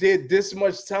just did this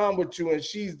much time with you, and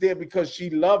she's there because she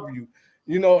loved you,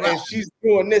 you know, and she's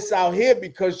doing this out here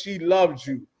because she loves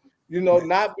you, you know,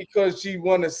 not because she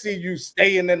want to see you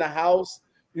staying in the house.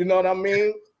 You know what I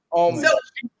mean?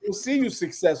 She will see you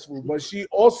successful, but she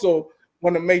also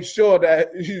want to make sure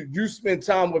that you spend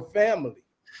time with family.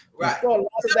 Right. So a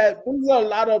lot of that, these are a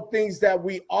lot of things that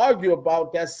we argue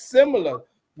about that's similar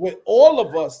with all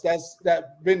of us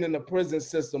that been in the prison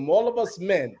system. All of us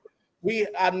men.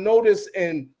 I noticed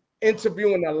in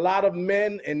interviewing a lot of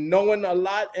men and knowing a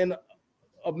lot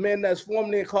of men that's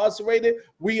formerly incarcerated,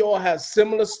 we all have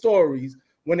similar stories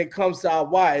when it comes to our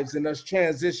wives and us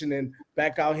transitioning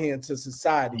back out here into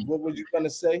society. What were you gonna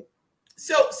say?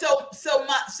 So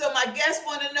my guests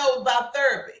want to know about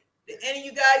therapy. Did any of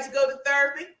you guys go to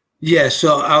therapy? Yeah,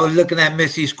 so I was looking at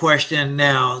Missy's question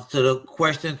now. So the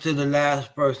question to the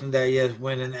last person that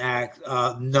went and asked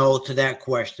no to that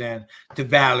question, to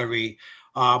Valerie.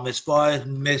 As far as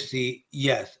Missy,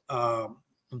 yes, some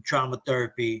trauma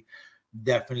therapy,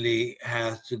 definitely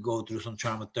has to go through some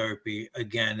trauma therapy.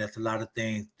 Again, that's a lot of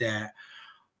things that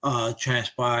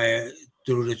transpire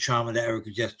through the trauma that Eric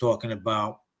was just talking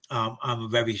about. I'm a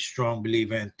very strong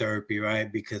believer in therapy,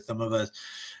 right? Because some of us,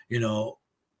 you know,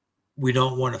 we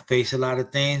don't want to face a lot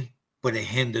of things, but it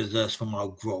hinders us from our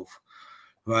growth,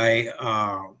 right?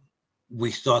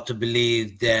 We start to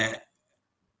believe that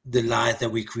the lies that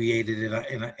we created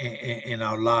in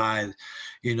our lives,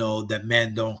 you know, that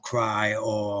men don't cry,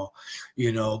 or,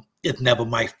 you know, it's never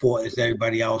my fault, it's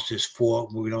everybody else's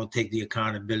fault. We don't take the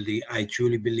accountability. I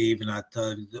truly believe, and I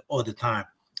tell you all the time,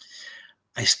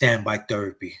 I stand by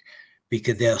therapy,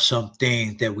 because there are some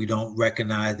things that we don't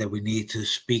recognize that we need to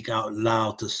speak out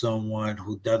loud to someone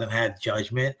who doesn't have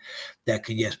judgment, that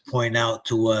can just point out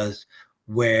to us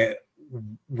where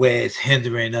it's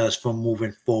hindering us from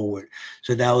moving forward.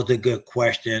 So that was a good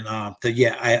question. So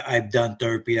yeah, I've done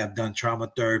therapy. I've done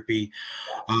trauma therapy,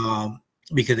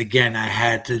 because again, I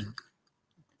had to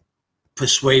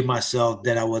persuade myself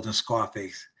that I wasn't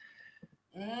Scarface.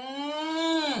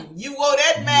 You wore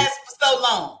that mask for so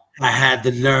long. I had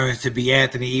to learn to be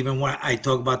Anthony. Even when I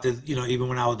talk about this, you know, even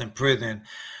when I was in prison,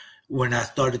 when I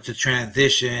started to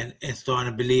transition and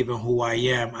started to believe in who I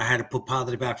am, I had to put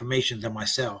positive affirmations in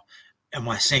myself, and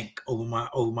my sink over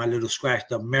my little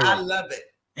scratched up mirror. I love it.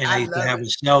 And I used to have a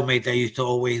cellmate that used to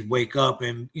always wake up,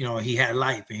 and, you know, he had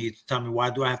life, and he used to tell me, why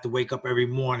do I have to wake up every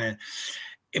morning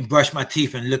and brush my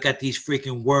teeth and look at these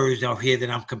freaking words out here that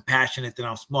I'm compassionate, that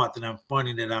I'm smart, that I'm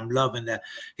funny, that I'm loving, that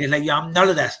he's like, yeah, I'm none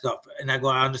of that stuff. And I go,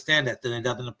 I understand that, then it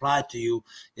doesn't apply to you.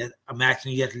 I'm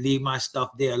asking you to leave my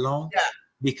stuff there alone. Yeah.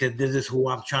 Because this is who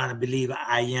I'm trying to believe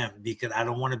I am, because I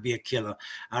don't want to be a killer.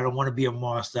 I don't want to be a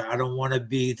monster. I don't want to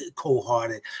be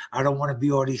cold-hearted. I don't want to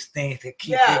be all these things that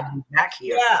keep me back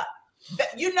here. Yeah.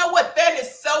 You know what? That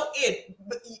is so it.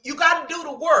 You got to do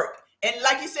the work. And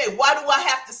like you said, why do I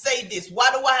have to say this? Why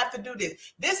do I have to do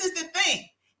this? This is the thing.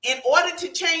 In order to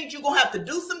change, you're going to have to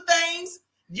do some things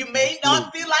you may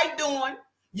not feel like doing.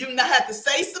 You may have to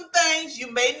say some things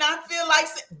you may not feel like.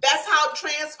 That's how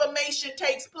transformation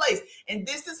takes place. And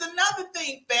this is another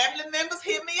thing. Family members,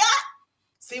 hear me out.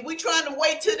 See, we trying to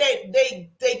wait till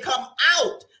they come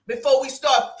out before we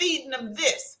start feeding them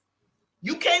this.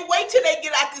 You can't wait till they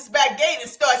get out this back gate and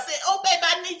start saying, oh, babe,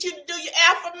 I need you to do your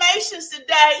affirmations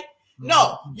today.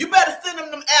 No, you better send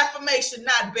them affirmations,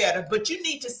 not better, but you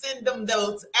need to send them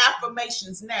those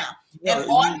affirmations now. And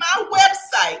on my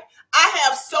website, I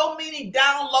have so many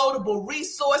downloadable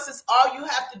resources. All you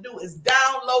have to do is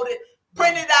download it,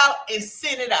 print it out, and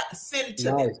send it out. Send it to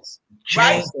them.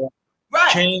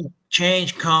 Right?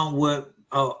 Change comes with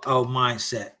our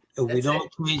mindset. If we don't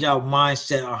change our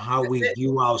mindset on how we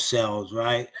view ourselves,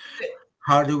 right?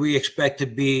 How do we expect to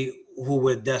be who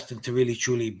we're destined to really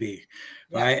truly be?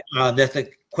 Right. That's a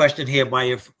question here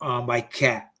by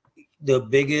Kat. The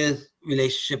biggest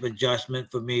relationship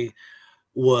adjustment for me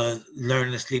was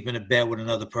learning to sleep in a bed with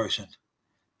another person.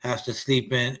 After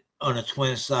sleeping on a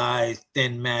twin size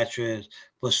thin mattress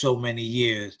for so many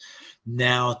years,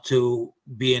 now to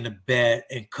be in a bed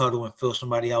and cuddle and feel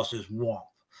somebody else's warmth.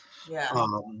 Yeah.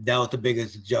 That was the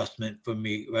biggest adjustment for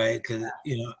me, right? Because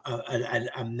you know,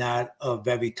 I'm not a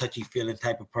very touchy feeling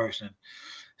type of person.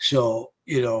 So,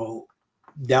 you know,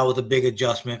 that was a big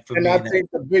adjustment for me. And I think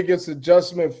the biggest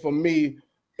adjustment for me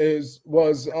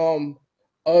was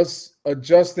us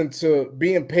adjusting to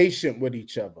being patient with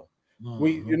each other.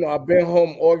 We, you know, I've been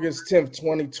home August 10th,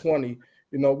 2020.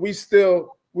 You know, we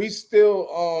still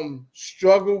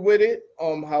struggle with it.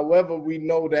 However, we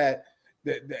know that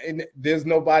there's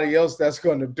nobody else that's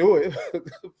going to do it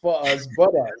for us but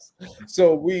us.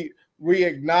 So we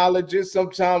acknowledge it.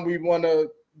 Sometimes we want to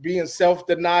be in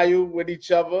self-denial with each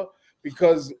other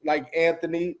because, like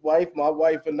Anthony, my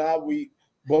wife and I, we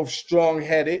both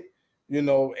strong-headed, you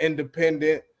know,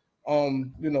 independent,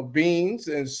 you know, beings,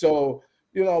 and so,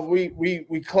 you know,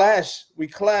 we clash.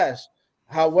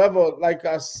 However, like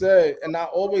I said, and I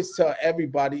always tell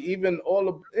everybody, even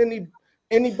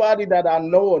anybody that I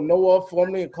know or know of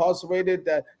formerly incarcerated,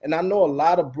 and I know a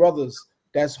lot of brothers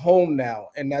that's home now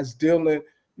and that's dealing,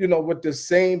 you know, with the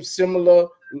same similar,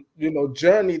 you know,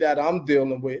 journey that I'm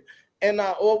dealing with. And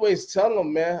I always tell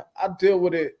them, man, I deal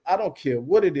with it. I don't care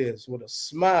what it is, with a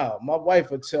smile. My wife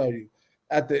will tell you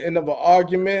at the end of an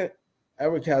argument,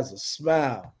 Eric has a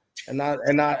smile. And I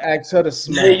ask her to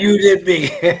smile. Yeah, you did me.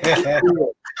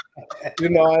 You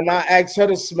know, and I ask her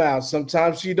to smile.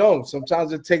 Sometimes she don't.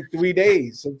 Sometimes it take 3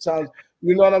 days. Sometimes,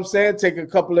 you know what I'm saying? Take a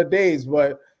couple of days.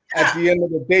 But at the end of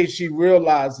the day, she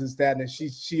realizes that and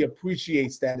she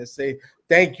appreciates that and say,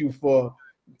 thank you for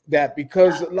that.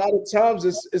 Because a lot of times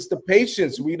it's the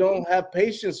patience. We don't have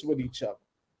patience with each other.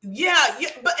 Yeah,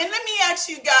 but and let me ask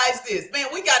you guys this, man.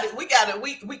 We got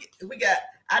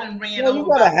I done ran over. You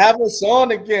gotta have us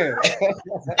on again.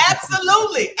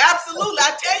 Absolutely.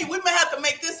 I tell you, we may have to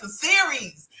make this a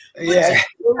series. Yeah.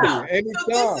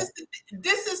 So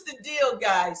this is the deal,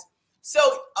 guys. So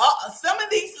some of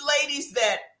these ladies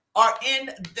that are in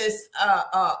this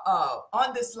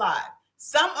on this live,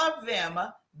 some of them,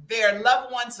 their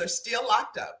loved ones are still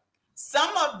locked up.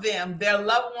 Some of them, their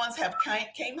loved ones have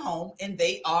came home and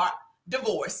they are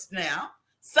divorced now.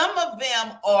 Some of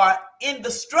them are in the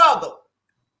struggle.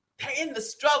 They're in the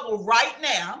struggle right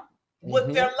now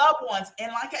with their loved ones.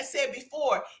 And like I said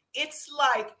before, it's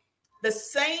like the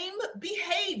same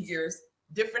behaviors,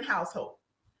 different household.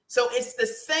 So it's the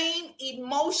same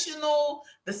emotional,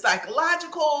 the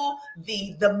psychological,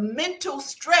 the mental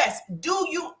stress. Do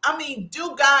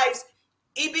guys,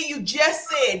 even you just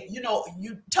said, you know,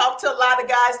 you talk to a lot of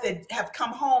guys that have come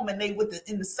home and they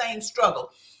in the same struggle.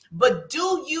 But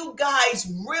do you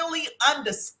guys really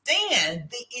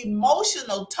understand the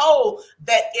emotional toll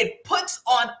that it puts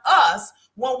on us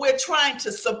when we're trying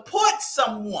to support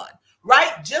someone,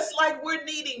 right? Just like we're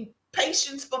needing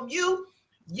patience from you,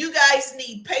 you guys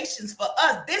need patience for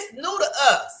us. This new to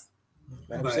us.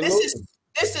 Absolutely.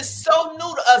 This is so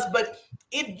new to us, but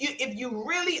if you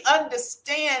really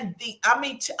understand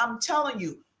I'm telling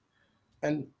you,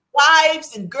 and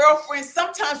wives and girlfriends,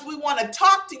 sometimes we want to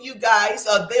talk to you guys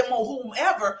or them or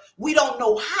whomever. We don't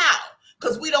know how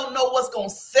because we don't know what's going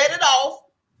to set it off.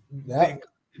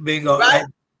 Bingo. Right?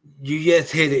 You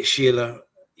just hit it, Sheila.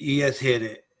 You just hit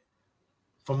it.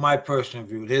 From my personal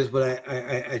view, this is what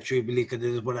I truly believe, because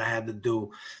this is what I had to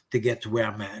do to get to where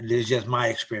I'm at. And this is just my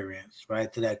experience,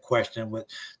 right? To that question with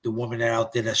the woman that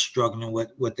out there that's struggling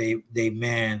with they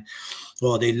man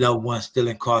or they loved one still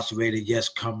incarcerated,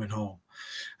 just coming home.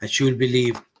 I truly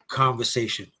believe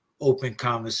conversation, open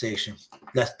conversation.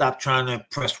 Let's stop trying to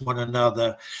impress one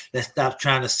another. Let's stop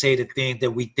trying to say the things that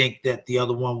we think that the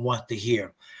other one wants to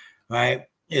hear, right?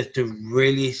 Is to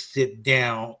really sit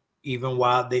down, even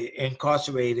while they're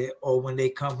incarcerated or when they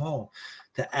come home,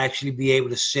 to actually be able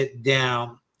to sit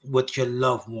down with your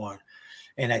loved one.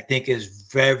 And I think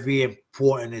it's very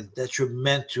important, it's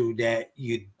detrimental that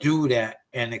you do that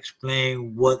and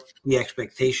explain what the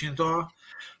expectations are.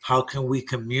 How can we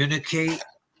communicate?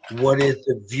 What is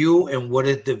the view and what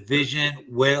is the vision?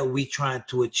 Where are we trying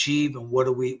to achieve and where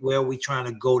are we trying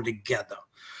to go together?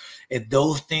 If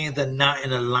those things are not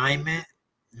in alignment,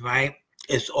 right?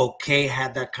 It's okay,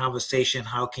 have that conversation.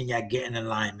 How can y'all get in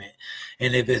alignment?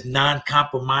 And if it's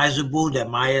non-compromisable, that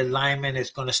my alignment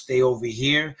is going to stay over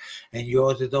here and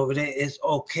yours is over there, it's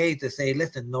okay to say,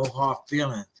 listen, no hard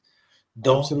feelings.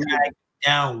 Don't drag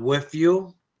down with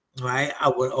you, right? I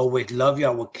would always love you.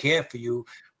 I would care for you.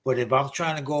 But if I'm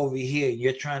trying to go over here and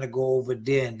you're trying to go over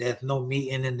there and there's no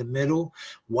meeting in the middle,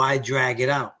 why drag it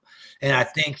out? And I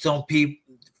think some people,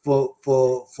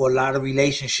 for a lot of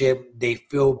relationship, they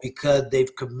feel because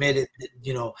they've committed,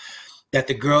 you know, that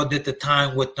the girl did the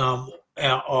time with them,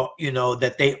 or, you know,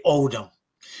 that they owe them.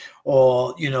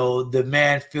 Or, you know, the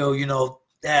man feel, you know,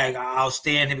 dang, I'll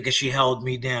stay in here because she held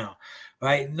me down,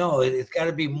 right? No, it's got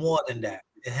to be more than that.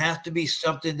 It has to be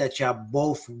something that y'all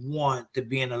both want to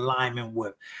be in alignment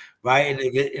with, right? And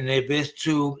if it's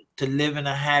to live in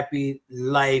a happy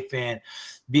life and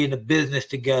be in a business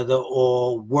together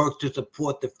or work to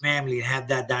support the family and have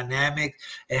that dynamic,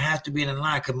 it has to be in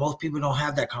line, because most people don't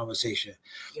have that conversation.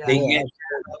 Yeah. They get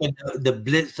the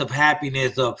blitz of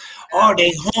happiness of, oh,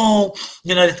 they home,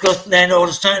 you know, it's goes, then all of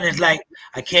a sudden it's like,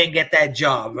 I can't get that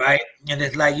job, right? And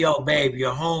it's like, yo, babe,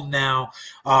 you're home now.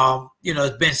 You know,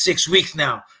 it's been 6 weeks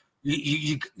now.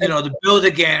 You know, the bills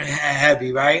are getting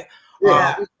heavy, right?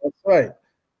 Yeah, that's right.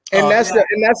 And that's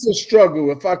a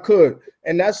struggle, if I could.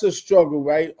 And that's a struggle,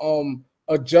 right?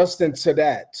 Adjusting to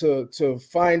that, to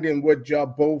finding what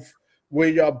where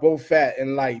y'all both at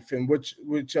in life, and which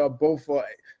y'all both are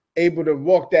able to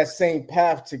walk that same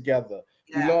path together.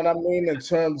 You know what I mean? In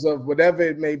terms of whatever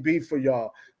it may be for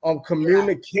y'all.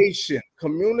 Communication.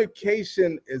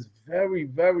 Communication is very,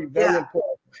 very, very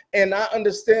important. And I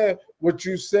understand what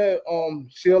you said,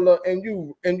 Sheila, and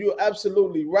you're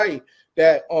absolutely right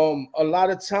that a lot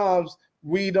of times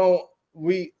we don't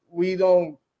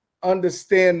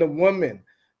understand the women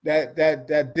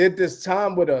that did this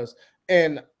time with us.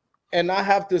 And I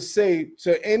have to say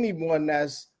to anyone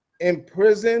that's in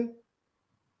prison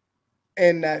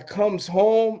and that comes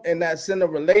home and that's in a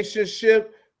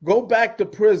relationship, go back to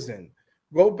prison.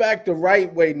 Go back the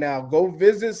right way now. Go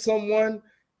visit someone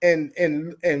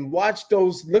and watch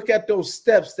those, look at those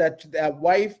steps that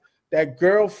wife, that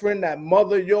girlfriend, that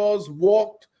mother yours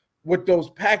walked with those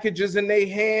packages in their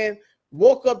hand.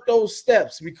 Walk up those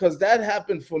steps, because that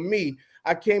happened for me.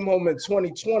 I came home in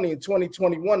 2020. In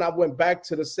 2021, I went back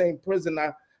to the same prison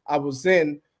I was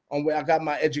in, where I got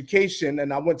my education,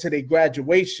 and I went to their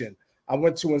graduation. I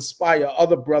went to inspire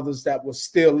other brothers that were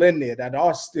still in there, that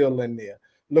are still in there,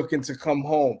 looking to come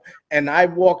home. And I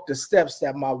walked the steps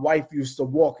that my wife used to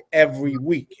walk every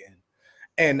weekend.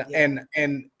 And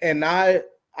I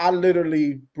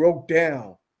literally broke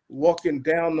down walking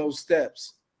down those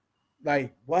steps.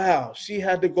 Like, wow, she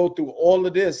had to go through all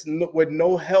of this with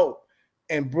no help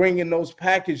and bringing those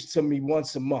packages to me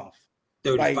once a month.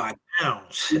 35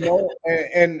 pounds. You know,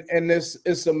 and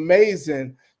it's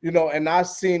amazing, you know, and I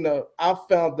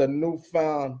found the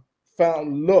newfound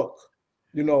look,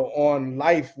 you know, on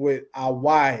life with our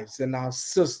wives and our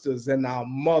sisters and our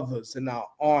mothers and our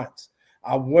aunts,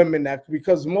 our women,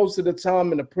 because most of the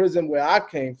time in the prison where I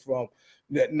came from,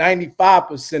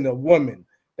 95% of women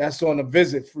that's on the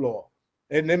visit floor.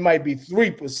 And it might be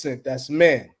 3% that's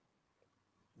men.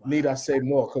 Wow. Need I say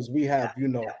more? Because we have, you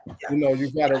know,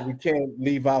 we can't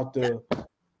leave out the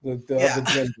other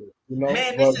gender. You know,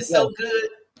 man, this is so good.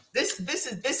 This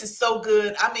is so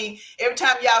good. I mean, every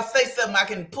time y'all say something, I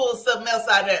can pull something else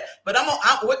out of there. But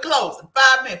we're closing.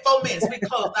 5 minutes, 4 minutes. We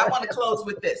close. I want to close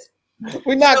with this.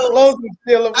 We're not closing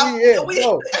still. We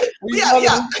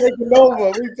taking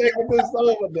over. We taking this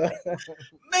over.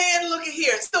 Man, look at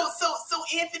here. So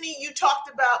Anthony, you talked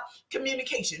about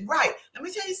communication, right? Let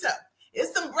me tell you something.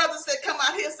 It's some brothers that come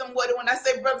out here somewhat. When I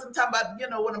say brothers, I'm talking about, you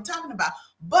know what I'm talking about.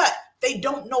 But they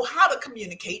don't know how to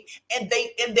communicate, and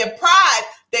their pride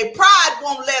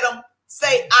won't let them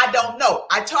say, I don't know.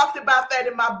 I talked about that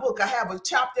in my book. I have a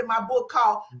chapter in my book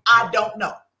called I Don't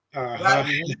Know. Right?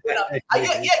 You know,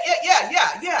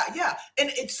 yeah.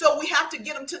 And so we have to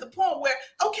get them to the point where,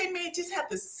 okay, man, just have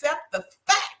to accept the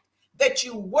fact that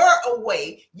you were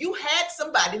away. You had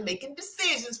somebody making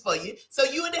decisions for you, so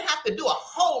you didn't have to do a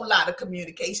whole lot of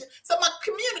communication. So my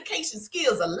communication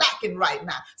skills are lacking right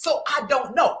now. So I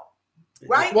don't know.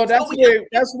 Right. Well,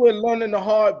 that's where learning the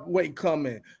hard way come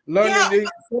in.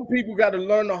 Some people got to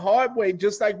learn the hard way,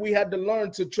 just like we had to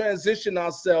learn to transition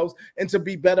ourselves and to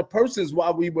be better persons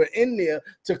while we were in there,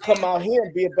 to come out here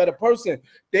and be a better person.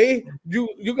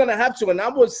 You're gonna have to, and I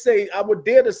would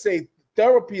dare to say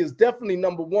therapy is definitely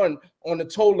number one on the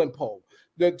totem pole.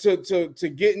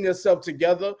 To getting yourself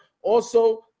together.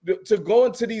 Also, to go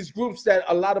into these groups that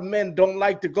a lot of men don't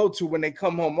like to go to when they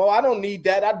come home. Oh, I don't need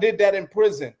that. I did that in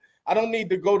prison. I don't need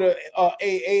to go to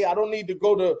AA. I don't need to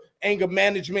go to anger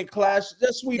management class.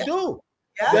 Yes, we do.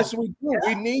 Yeah. Yes, we do. Yeah.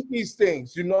 We need these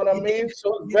things. You know what I mean?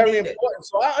 So it's very important.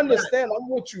 So I understand. I'm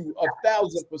with you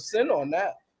 1,000% on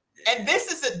that. And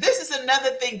this is another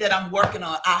thing that I'm working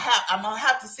on. I'm gonna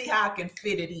have to see how I can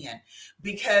fit it in,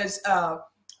 because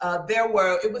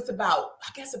it was about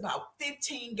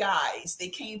 15 guys. They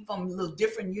came from little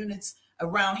different units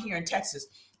around here in Texas,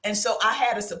 and so I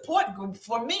had a support group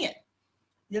for men.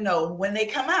 You know, when they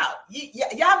come out,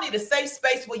 y'all need a safe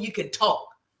space where you can talk.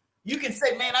 You can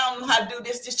say, man, I don't know how to do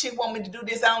this. This chick want me to do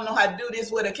this. I don't know how to do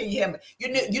this. What can you hear me? You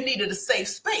needed a safe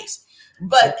space.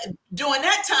 But during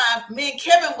that time, me and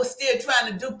Kevin was still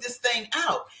trying to duke this thing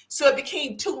out. So it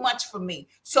became too much for me.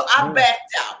 So I backed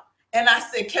out. And I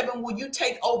said, Kevin, will you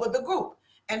take over the group?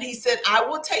 And he said, I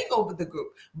will take over the group.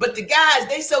 But the guys,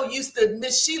 they so used to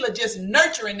Miss Sheila just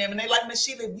nurturing them. And they like, Miss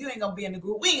Sheila, if you ain't going to be in the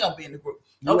group, we ain't going to be in the group.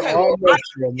 Okay. Well,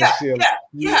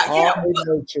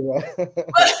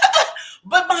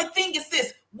 but my thing is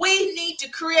this. We need to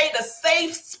create a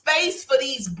safe space for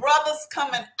these brothers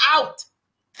coming out.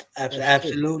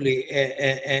 Absolutely.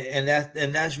 And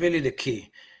that's really the key.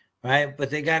 Right, but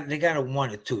they gotta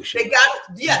want it too. They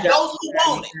got those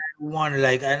who want it.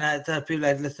 Like, and I tell people,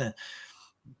 like, listen,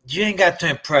 you ain't got to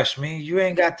impress me. You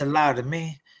ain't got to lie to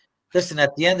me. Listen,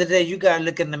 at the end of the day, you gotta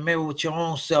look in the mirror with your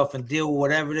own self and deal with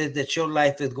whatever it is that your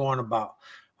life is going about.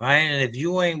 Right, and if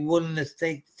you ain't willing to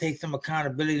take some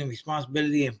accountability and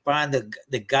responsibility and find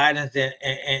the guidance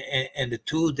and the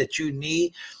tools that you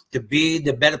need to be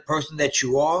the better person that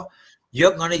you are,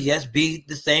 you're gonna just be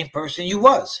the same person you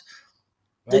was.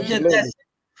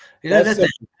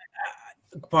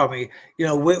 Pardon me. You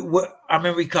know, I'm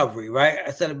in recovery, right?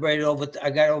 I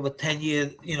got over 10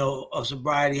 years, you know, of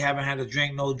sobriety, haven't had a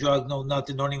drink, no drugs, no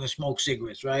nothing, don't even smoke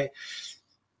cigarettes, right?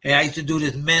 And I used to do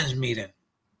this men's meeting.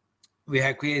 We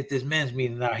had created this men's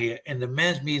meeting out here. And the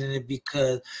men's meeting is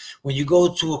because when you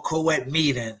go to a co-ed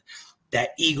meeting,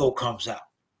 that ego comes out.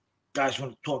 Guys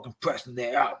want to talk and press and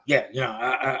they're out. Yeah, you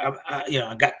know,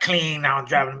 I got clean. Now I'm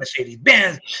driving a Mercedes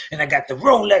Benz and I got the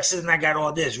Rolexes and I got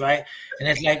all this, right? And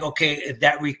it's like, okay, is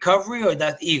that recovery or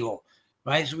that's ego,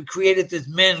 right? So we created this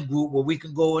men's group where we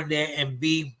can go in there and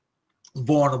be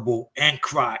vulnerable and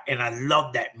cry. And I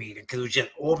love that meeting because it was just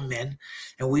all men.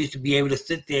 And we used to be able to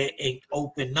sit there and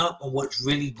open up on what's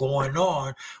really going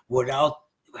on without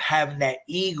having that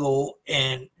ego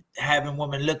and having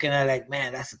women looking at it like,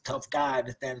 man, that's a tough guy,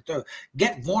 this, that, and the third.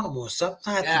 Get vulnerable.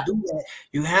 Sometimes to do that,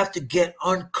 you have to get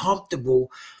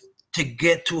uncomfortable to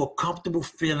get to a comfortable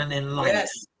feeling in life.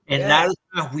 Yes. And now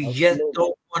we just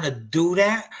don't want to do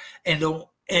that and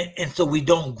so we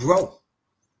don't grow.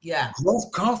 Yeah.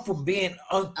 Growth comes from being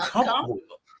uncomfortable.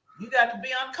 You got to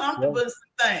be uncomfortable with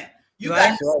some things. You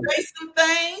got to say some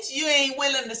things you ain't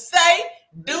willing to say,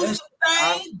 do some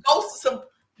things, go to some.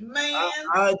 Man,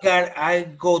 I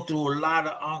go through a lot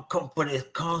of uncomfort, but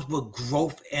it comes with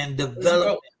growth and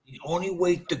development. The only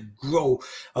way to grow,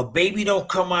 a baby don't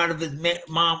come out of his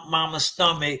mama's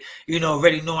stomach, you know,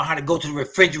 already knowing how to go to the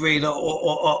refrigerator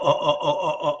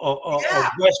or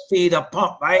breastfeed or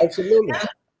pump, right? Absolutely.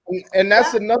 And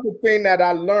that's another thing that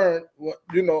I learned.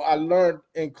 You know, I learned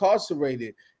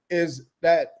incarcerated is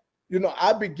that, you know,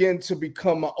 I begin to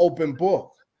become an open book.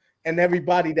 And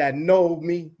everybody that knows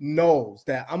me knows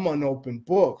that I'm an open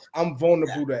book. I'm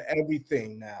vulnerable to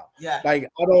everything now. Yeah. Like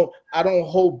I don't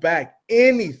hold back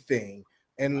anything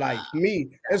in life.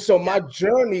 Me. And so my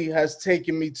journey has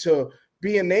taken me to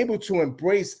being able to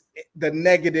embrace the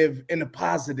negative and the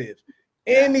positive.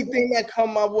 Anything that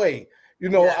come my way, you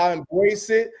know, I embrace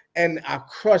it and I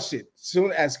crush it.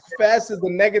 As fast as the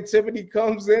negativity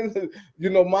comes in,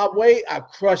 you know, my way, I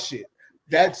crush it.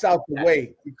 That's out the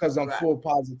way because I'm full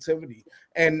positivity.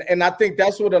 And I think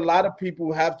that's what a lot of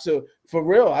people have to, for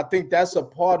real, I think that's a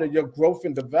part of your growth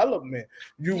and development.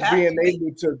 You being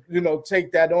able to, you know,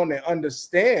 take that on and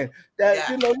understand that,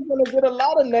 you know, you're going to get a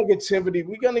lot of negativity.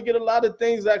 We're going to get a lot of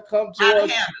things that come to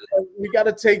us. We got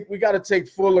to take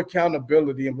full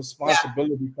accountability and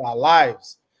responsibility for our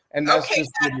lives. And that's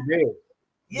just what it is.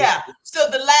 Yeah. So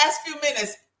the last few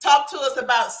minutes, talk to us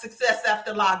about Success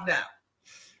After Lockdown.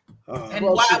 And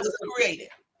why it was created.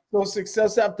 So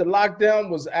Success After Lockdown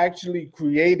was actually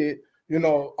created, you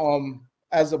know,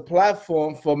 as a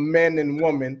platform for men and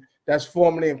women that's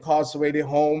formerly incarcerated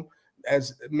home,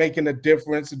 as making a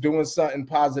difference, doing something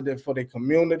positive for their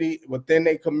community, within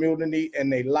their community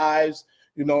and their lives,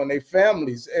 you know, and their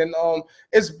families. And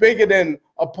it's bigger than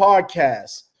a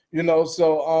podcast. You know,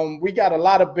 so we got a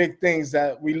lot of big things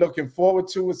that we're looking forward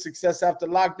to with Success After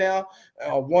Lockdown.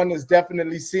 One is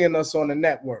definitely seeing us on the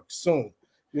network soon.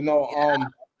 You know,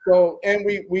 so and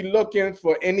we looking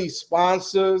for any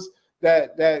sponsors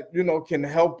that you know can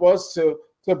help us to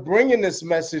bring in this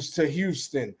message to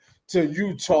Houston, to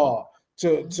Utah,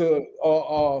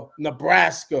 to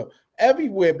Nebraska,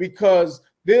 everywhere, because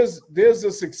there's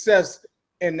a success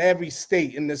in every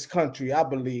state in this country, I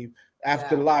believe,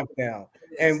 after lockdown.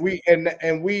 And we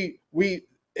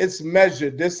it's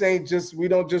measured. This ain't just, we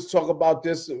don't just talk about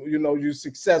this, you know, you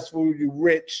successful, you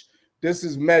rich. This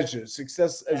is measured.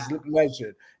 Success is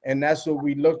measured. And that's what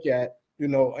we look at, you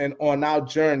know, and on our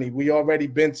journey. We already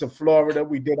been to Florida.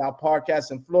 We did our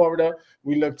podcast in Florida.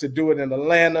 We look to do it in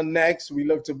Atlanta next. We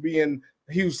look to be in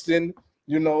Houston,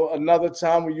 You know, another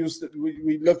time we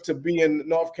look to be in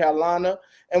North Carolina,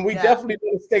 and we definitely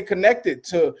want to stay connected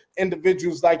to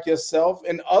individuals like yourself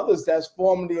and others that's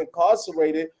formerly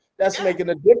incarcerated, that's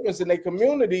making a difference in their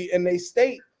community and their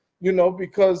state, you know,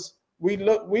 because we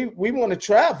want to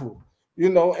travel, you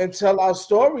know, and tell our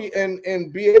story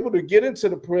and be able to get into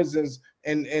the prisons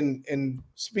and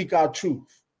speak our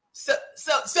truth. So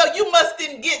you must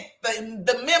didn't get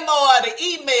the memo or the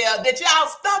email that y'all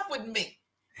stuck with me.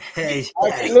 Hey,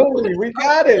 absolutely, we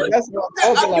got it. That's what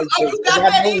I'm talking like. Oh, you got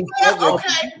that email?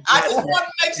 Okay, I just want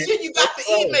to make sure you got the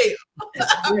email.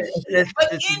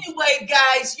 But anyway,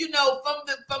 guys, you know,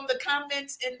 from the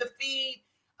comments in the feed,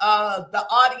 the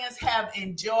audience have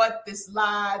enjoyed this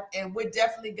live, and we're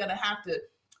definitely gonna have to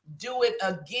do it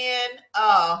again.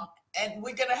 And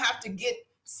we're gonna have to get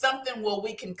something where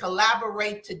we can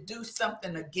collaborate to do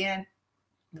something again,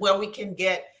 where we can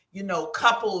get, you know,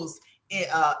 couples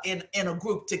in a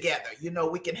group together. You know,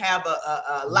 we can have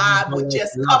a live with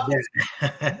just couples.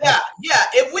 Yeah.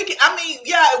 If we can, I mean,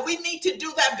 we need to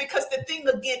do that, because the thing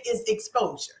again is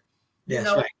exposure. You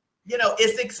know, you know,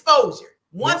 it's exposure.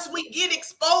 Once we get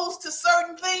exposed to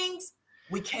certain things,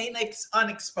 we can't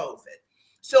unexpose it.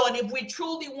 So, and if we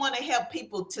truly want to help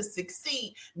people to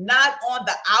succeed, not on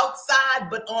the outside,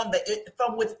 but on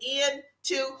from within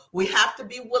too, we have to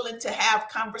be willing to have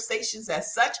conversations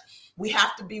as such. We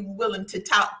have to be willing to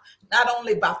talk not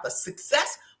only about the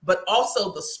success, but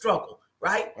also the struggle,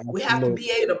 right? Absolutely. We have to be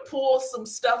able to pull some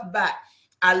stuff back.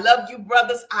 I love you,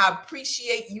 brothers. I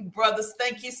appreciate you, brothers.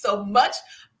 Thank you so much.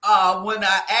 When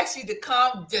I ask you to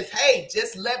come,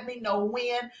 just let me know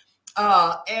when.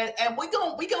 And we're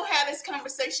gonna have this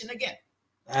conversation again.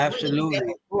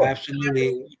 Absolutely.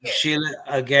 Shelia,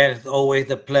 again, it's always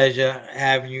a pleasure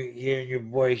having you, hearing your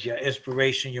voice, your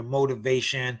inspiration, your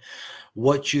motivation,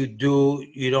 what you do.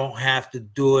 You don't have to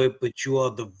do it, but you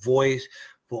are the voice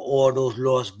for all those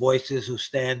lost voices who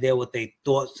stand there with their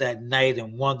thoughts at night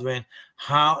and wondering,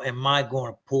 how am I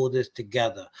going to pull this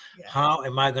together? How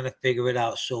am I going to figure it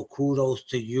out? So kudos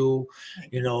to you.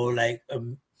 You know, like,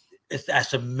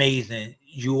 that's amazing.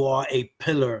 You are a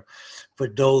pillar for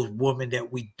those women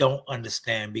that we don't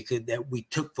understand, because that we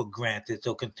took for granted.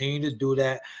 So continue to do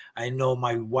that. I know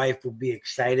my wife will be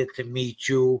excited to meet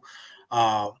you.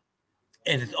 And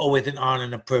it's always an honor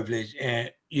and a privilege. And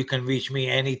you can reach me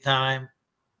anytime.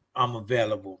 I'm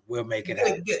available. We'll make it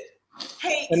happen. Good.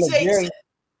 Hey,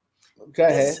 go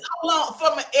ahead. Hold on,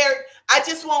 from Eric. I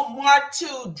just want Mark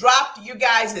to drop you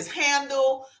guys'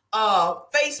 handle,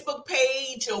 Facebook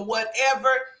page or whatever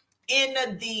in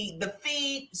the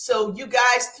feed, so you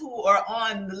guys who are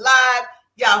on the live,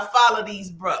 y'all follow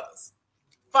these brothers.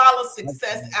 Follow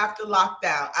Success After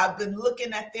Lockdown. I've been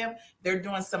looking at them. They're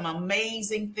doing some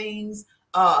amazing things.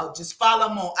 Just follow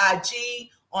them on IG,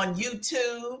 on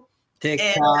YouTube,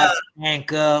 TikTok,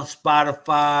 Anchor,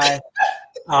 Spotify,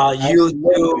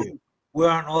 YouTube. We're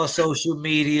on all social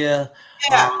media.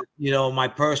 You know, my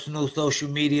personal social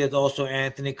media is also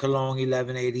Anthony Colon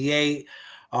 1188.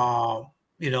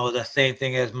 You know, the same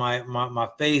thing as my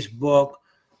Facebook.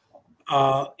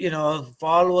 You know,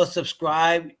 follow us,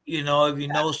 subscribe. You know, if you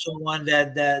know someone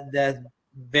that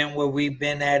been where we've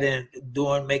been at and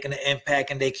making an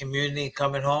impact in their community,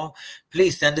 coming home,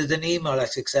 please send us an email at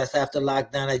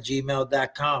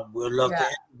successafterlockdown@gmail.com. We'd love to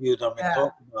interview them and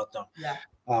talk about them.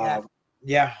 Okay.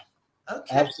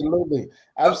 Absolutely.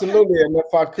 And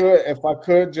if I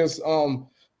could just want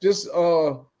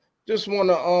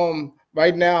to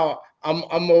right now,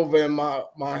 I'm over in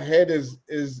my head is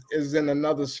in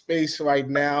another space right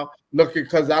now, looking,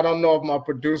 because I don't know if my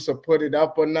producer put it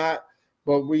up or not,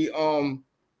 but we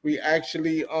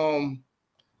actually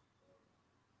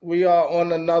we are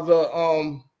on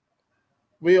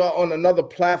another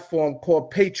platform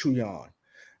called Patreon.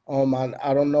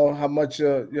 I don't know how much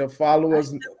your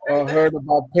followers heard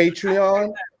about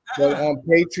Patreon, but on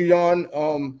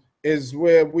Patreon is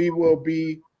where we will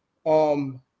be,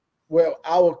 where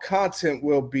our content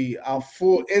will be, our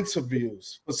full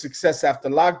interviews for Success After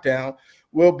Lockdown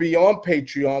will be on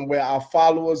Patreon, where our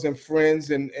followers and friends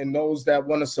and those that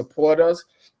want to support us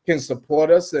can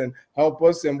support us and help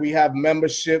us. And we have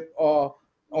membership on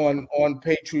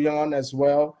Patreon as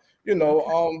well. You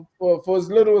know, for as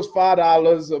little as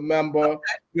 $5 a member,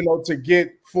 you know, to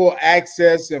get full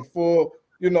access and full,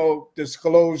 you know,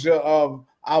 disclosure of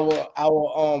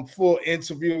our full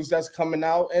interviews that's coming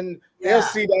out, and they'll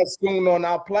see that soon on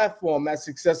our platform at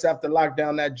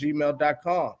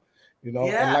successafterlockdown@gmail.com. You know,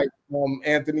 and like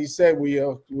Anthony said, we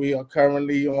are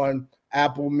currently on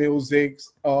Apple Music,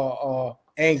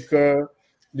 Anchor,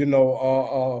 you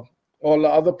know, all the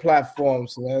other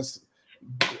platforms. So that's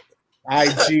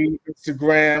IG,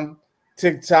 Instagram,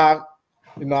 TikTok.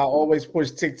 You know, I always push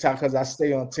TikTok because I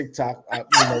stay on TikTok.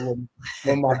 You know,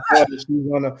 when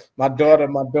my daughter,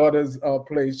 my daughter's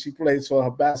plays. She plays for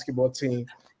her basketball team.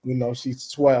 You know,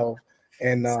 she's 12,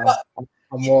 and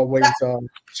I'm always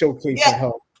showcasing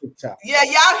her TikTok. Yeah,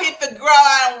 y'all hit the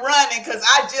ground running because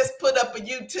I just put up a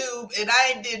YouTube and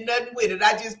I ain't did nothing with it.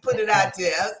 I just put it out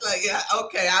there. I was like, yeah,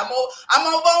 okay, I'm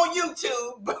over on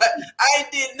YouTube, but I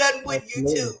ain't did nothing with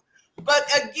YouTube. But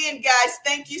again, guys,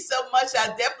 thank you so much.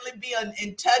 I'll definitely be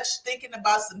in touch, thinking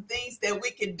about some things that we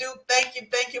can do. Thank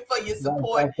you for your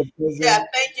support. Yeah,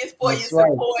 thank you for your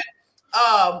support.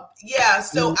 Yeah,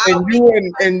 so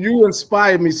you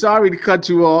inspired me. Sorry to cut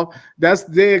you off.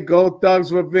 There go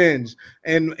Thug's Revenge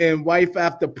and Wife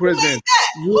After Prison.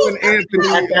 You and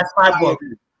Anthony. That's my book.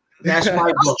 That's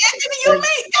my book. Anthony, you mean?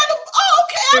 Oh,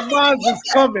 okay. And mine's is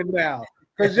coming now.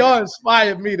 Because y'all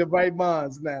inspired me to write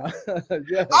mines now.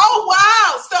 Yeah. Oh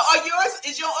wow! So are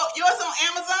yours on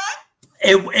Amazon?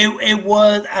 It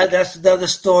was. That's another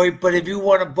story. But if you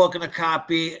want to book in a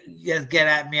copy, just get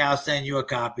at me. I'll send you a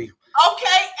copy.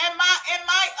 Okay, and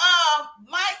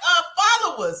my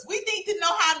followers, we need to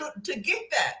know how to get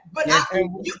that. But yeah,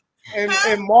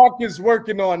 and Mark is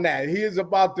working on that. He is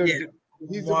about to. Yeah,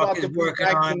 he's Mark about to is working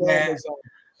on that. Amazon.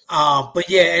 But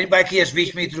yeah, anybody can just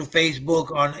reach me through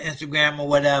Facebook, on Instagram, or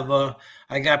whatever.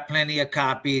 I got plenty of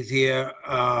copies here.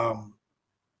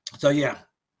 So yeah.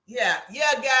 Yeah,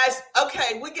 guys.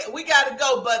 Okay, we gotta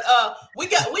go, but we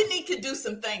need to do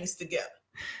some things together.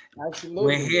 Absolutely.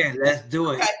 We're here. Let's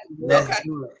do it. Okay. Let's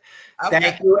do it. Okay.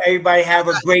 Thank you, everybody. Have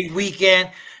a great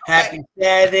weekend. Happy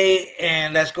Saturday,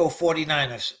 and let's go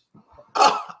 49ers.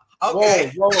 Oh,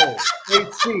 okay. Whoa,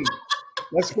 KC.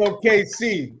 Let's go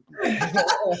KC.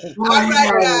 All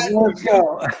right, guys. Let's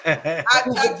go.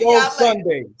 I'll talk to y'all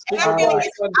Sunday. I'll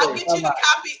get you the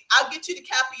copy. I'll get you the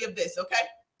copy of this. Okay.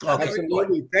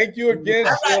 Absolutely. Thank you again.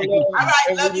 All right.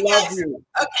 Love you guys. You.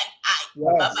 Okay.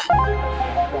 All right. Yes.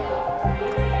 Bye-bye.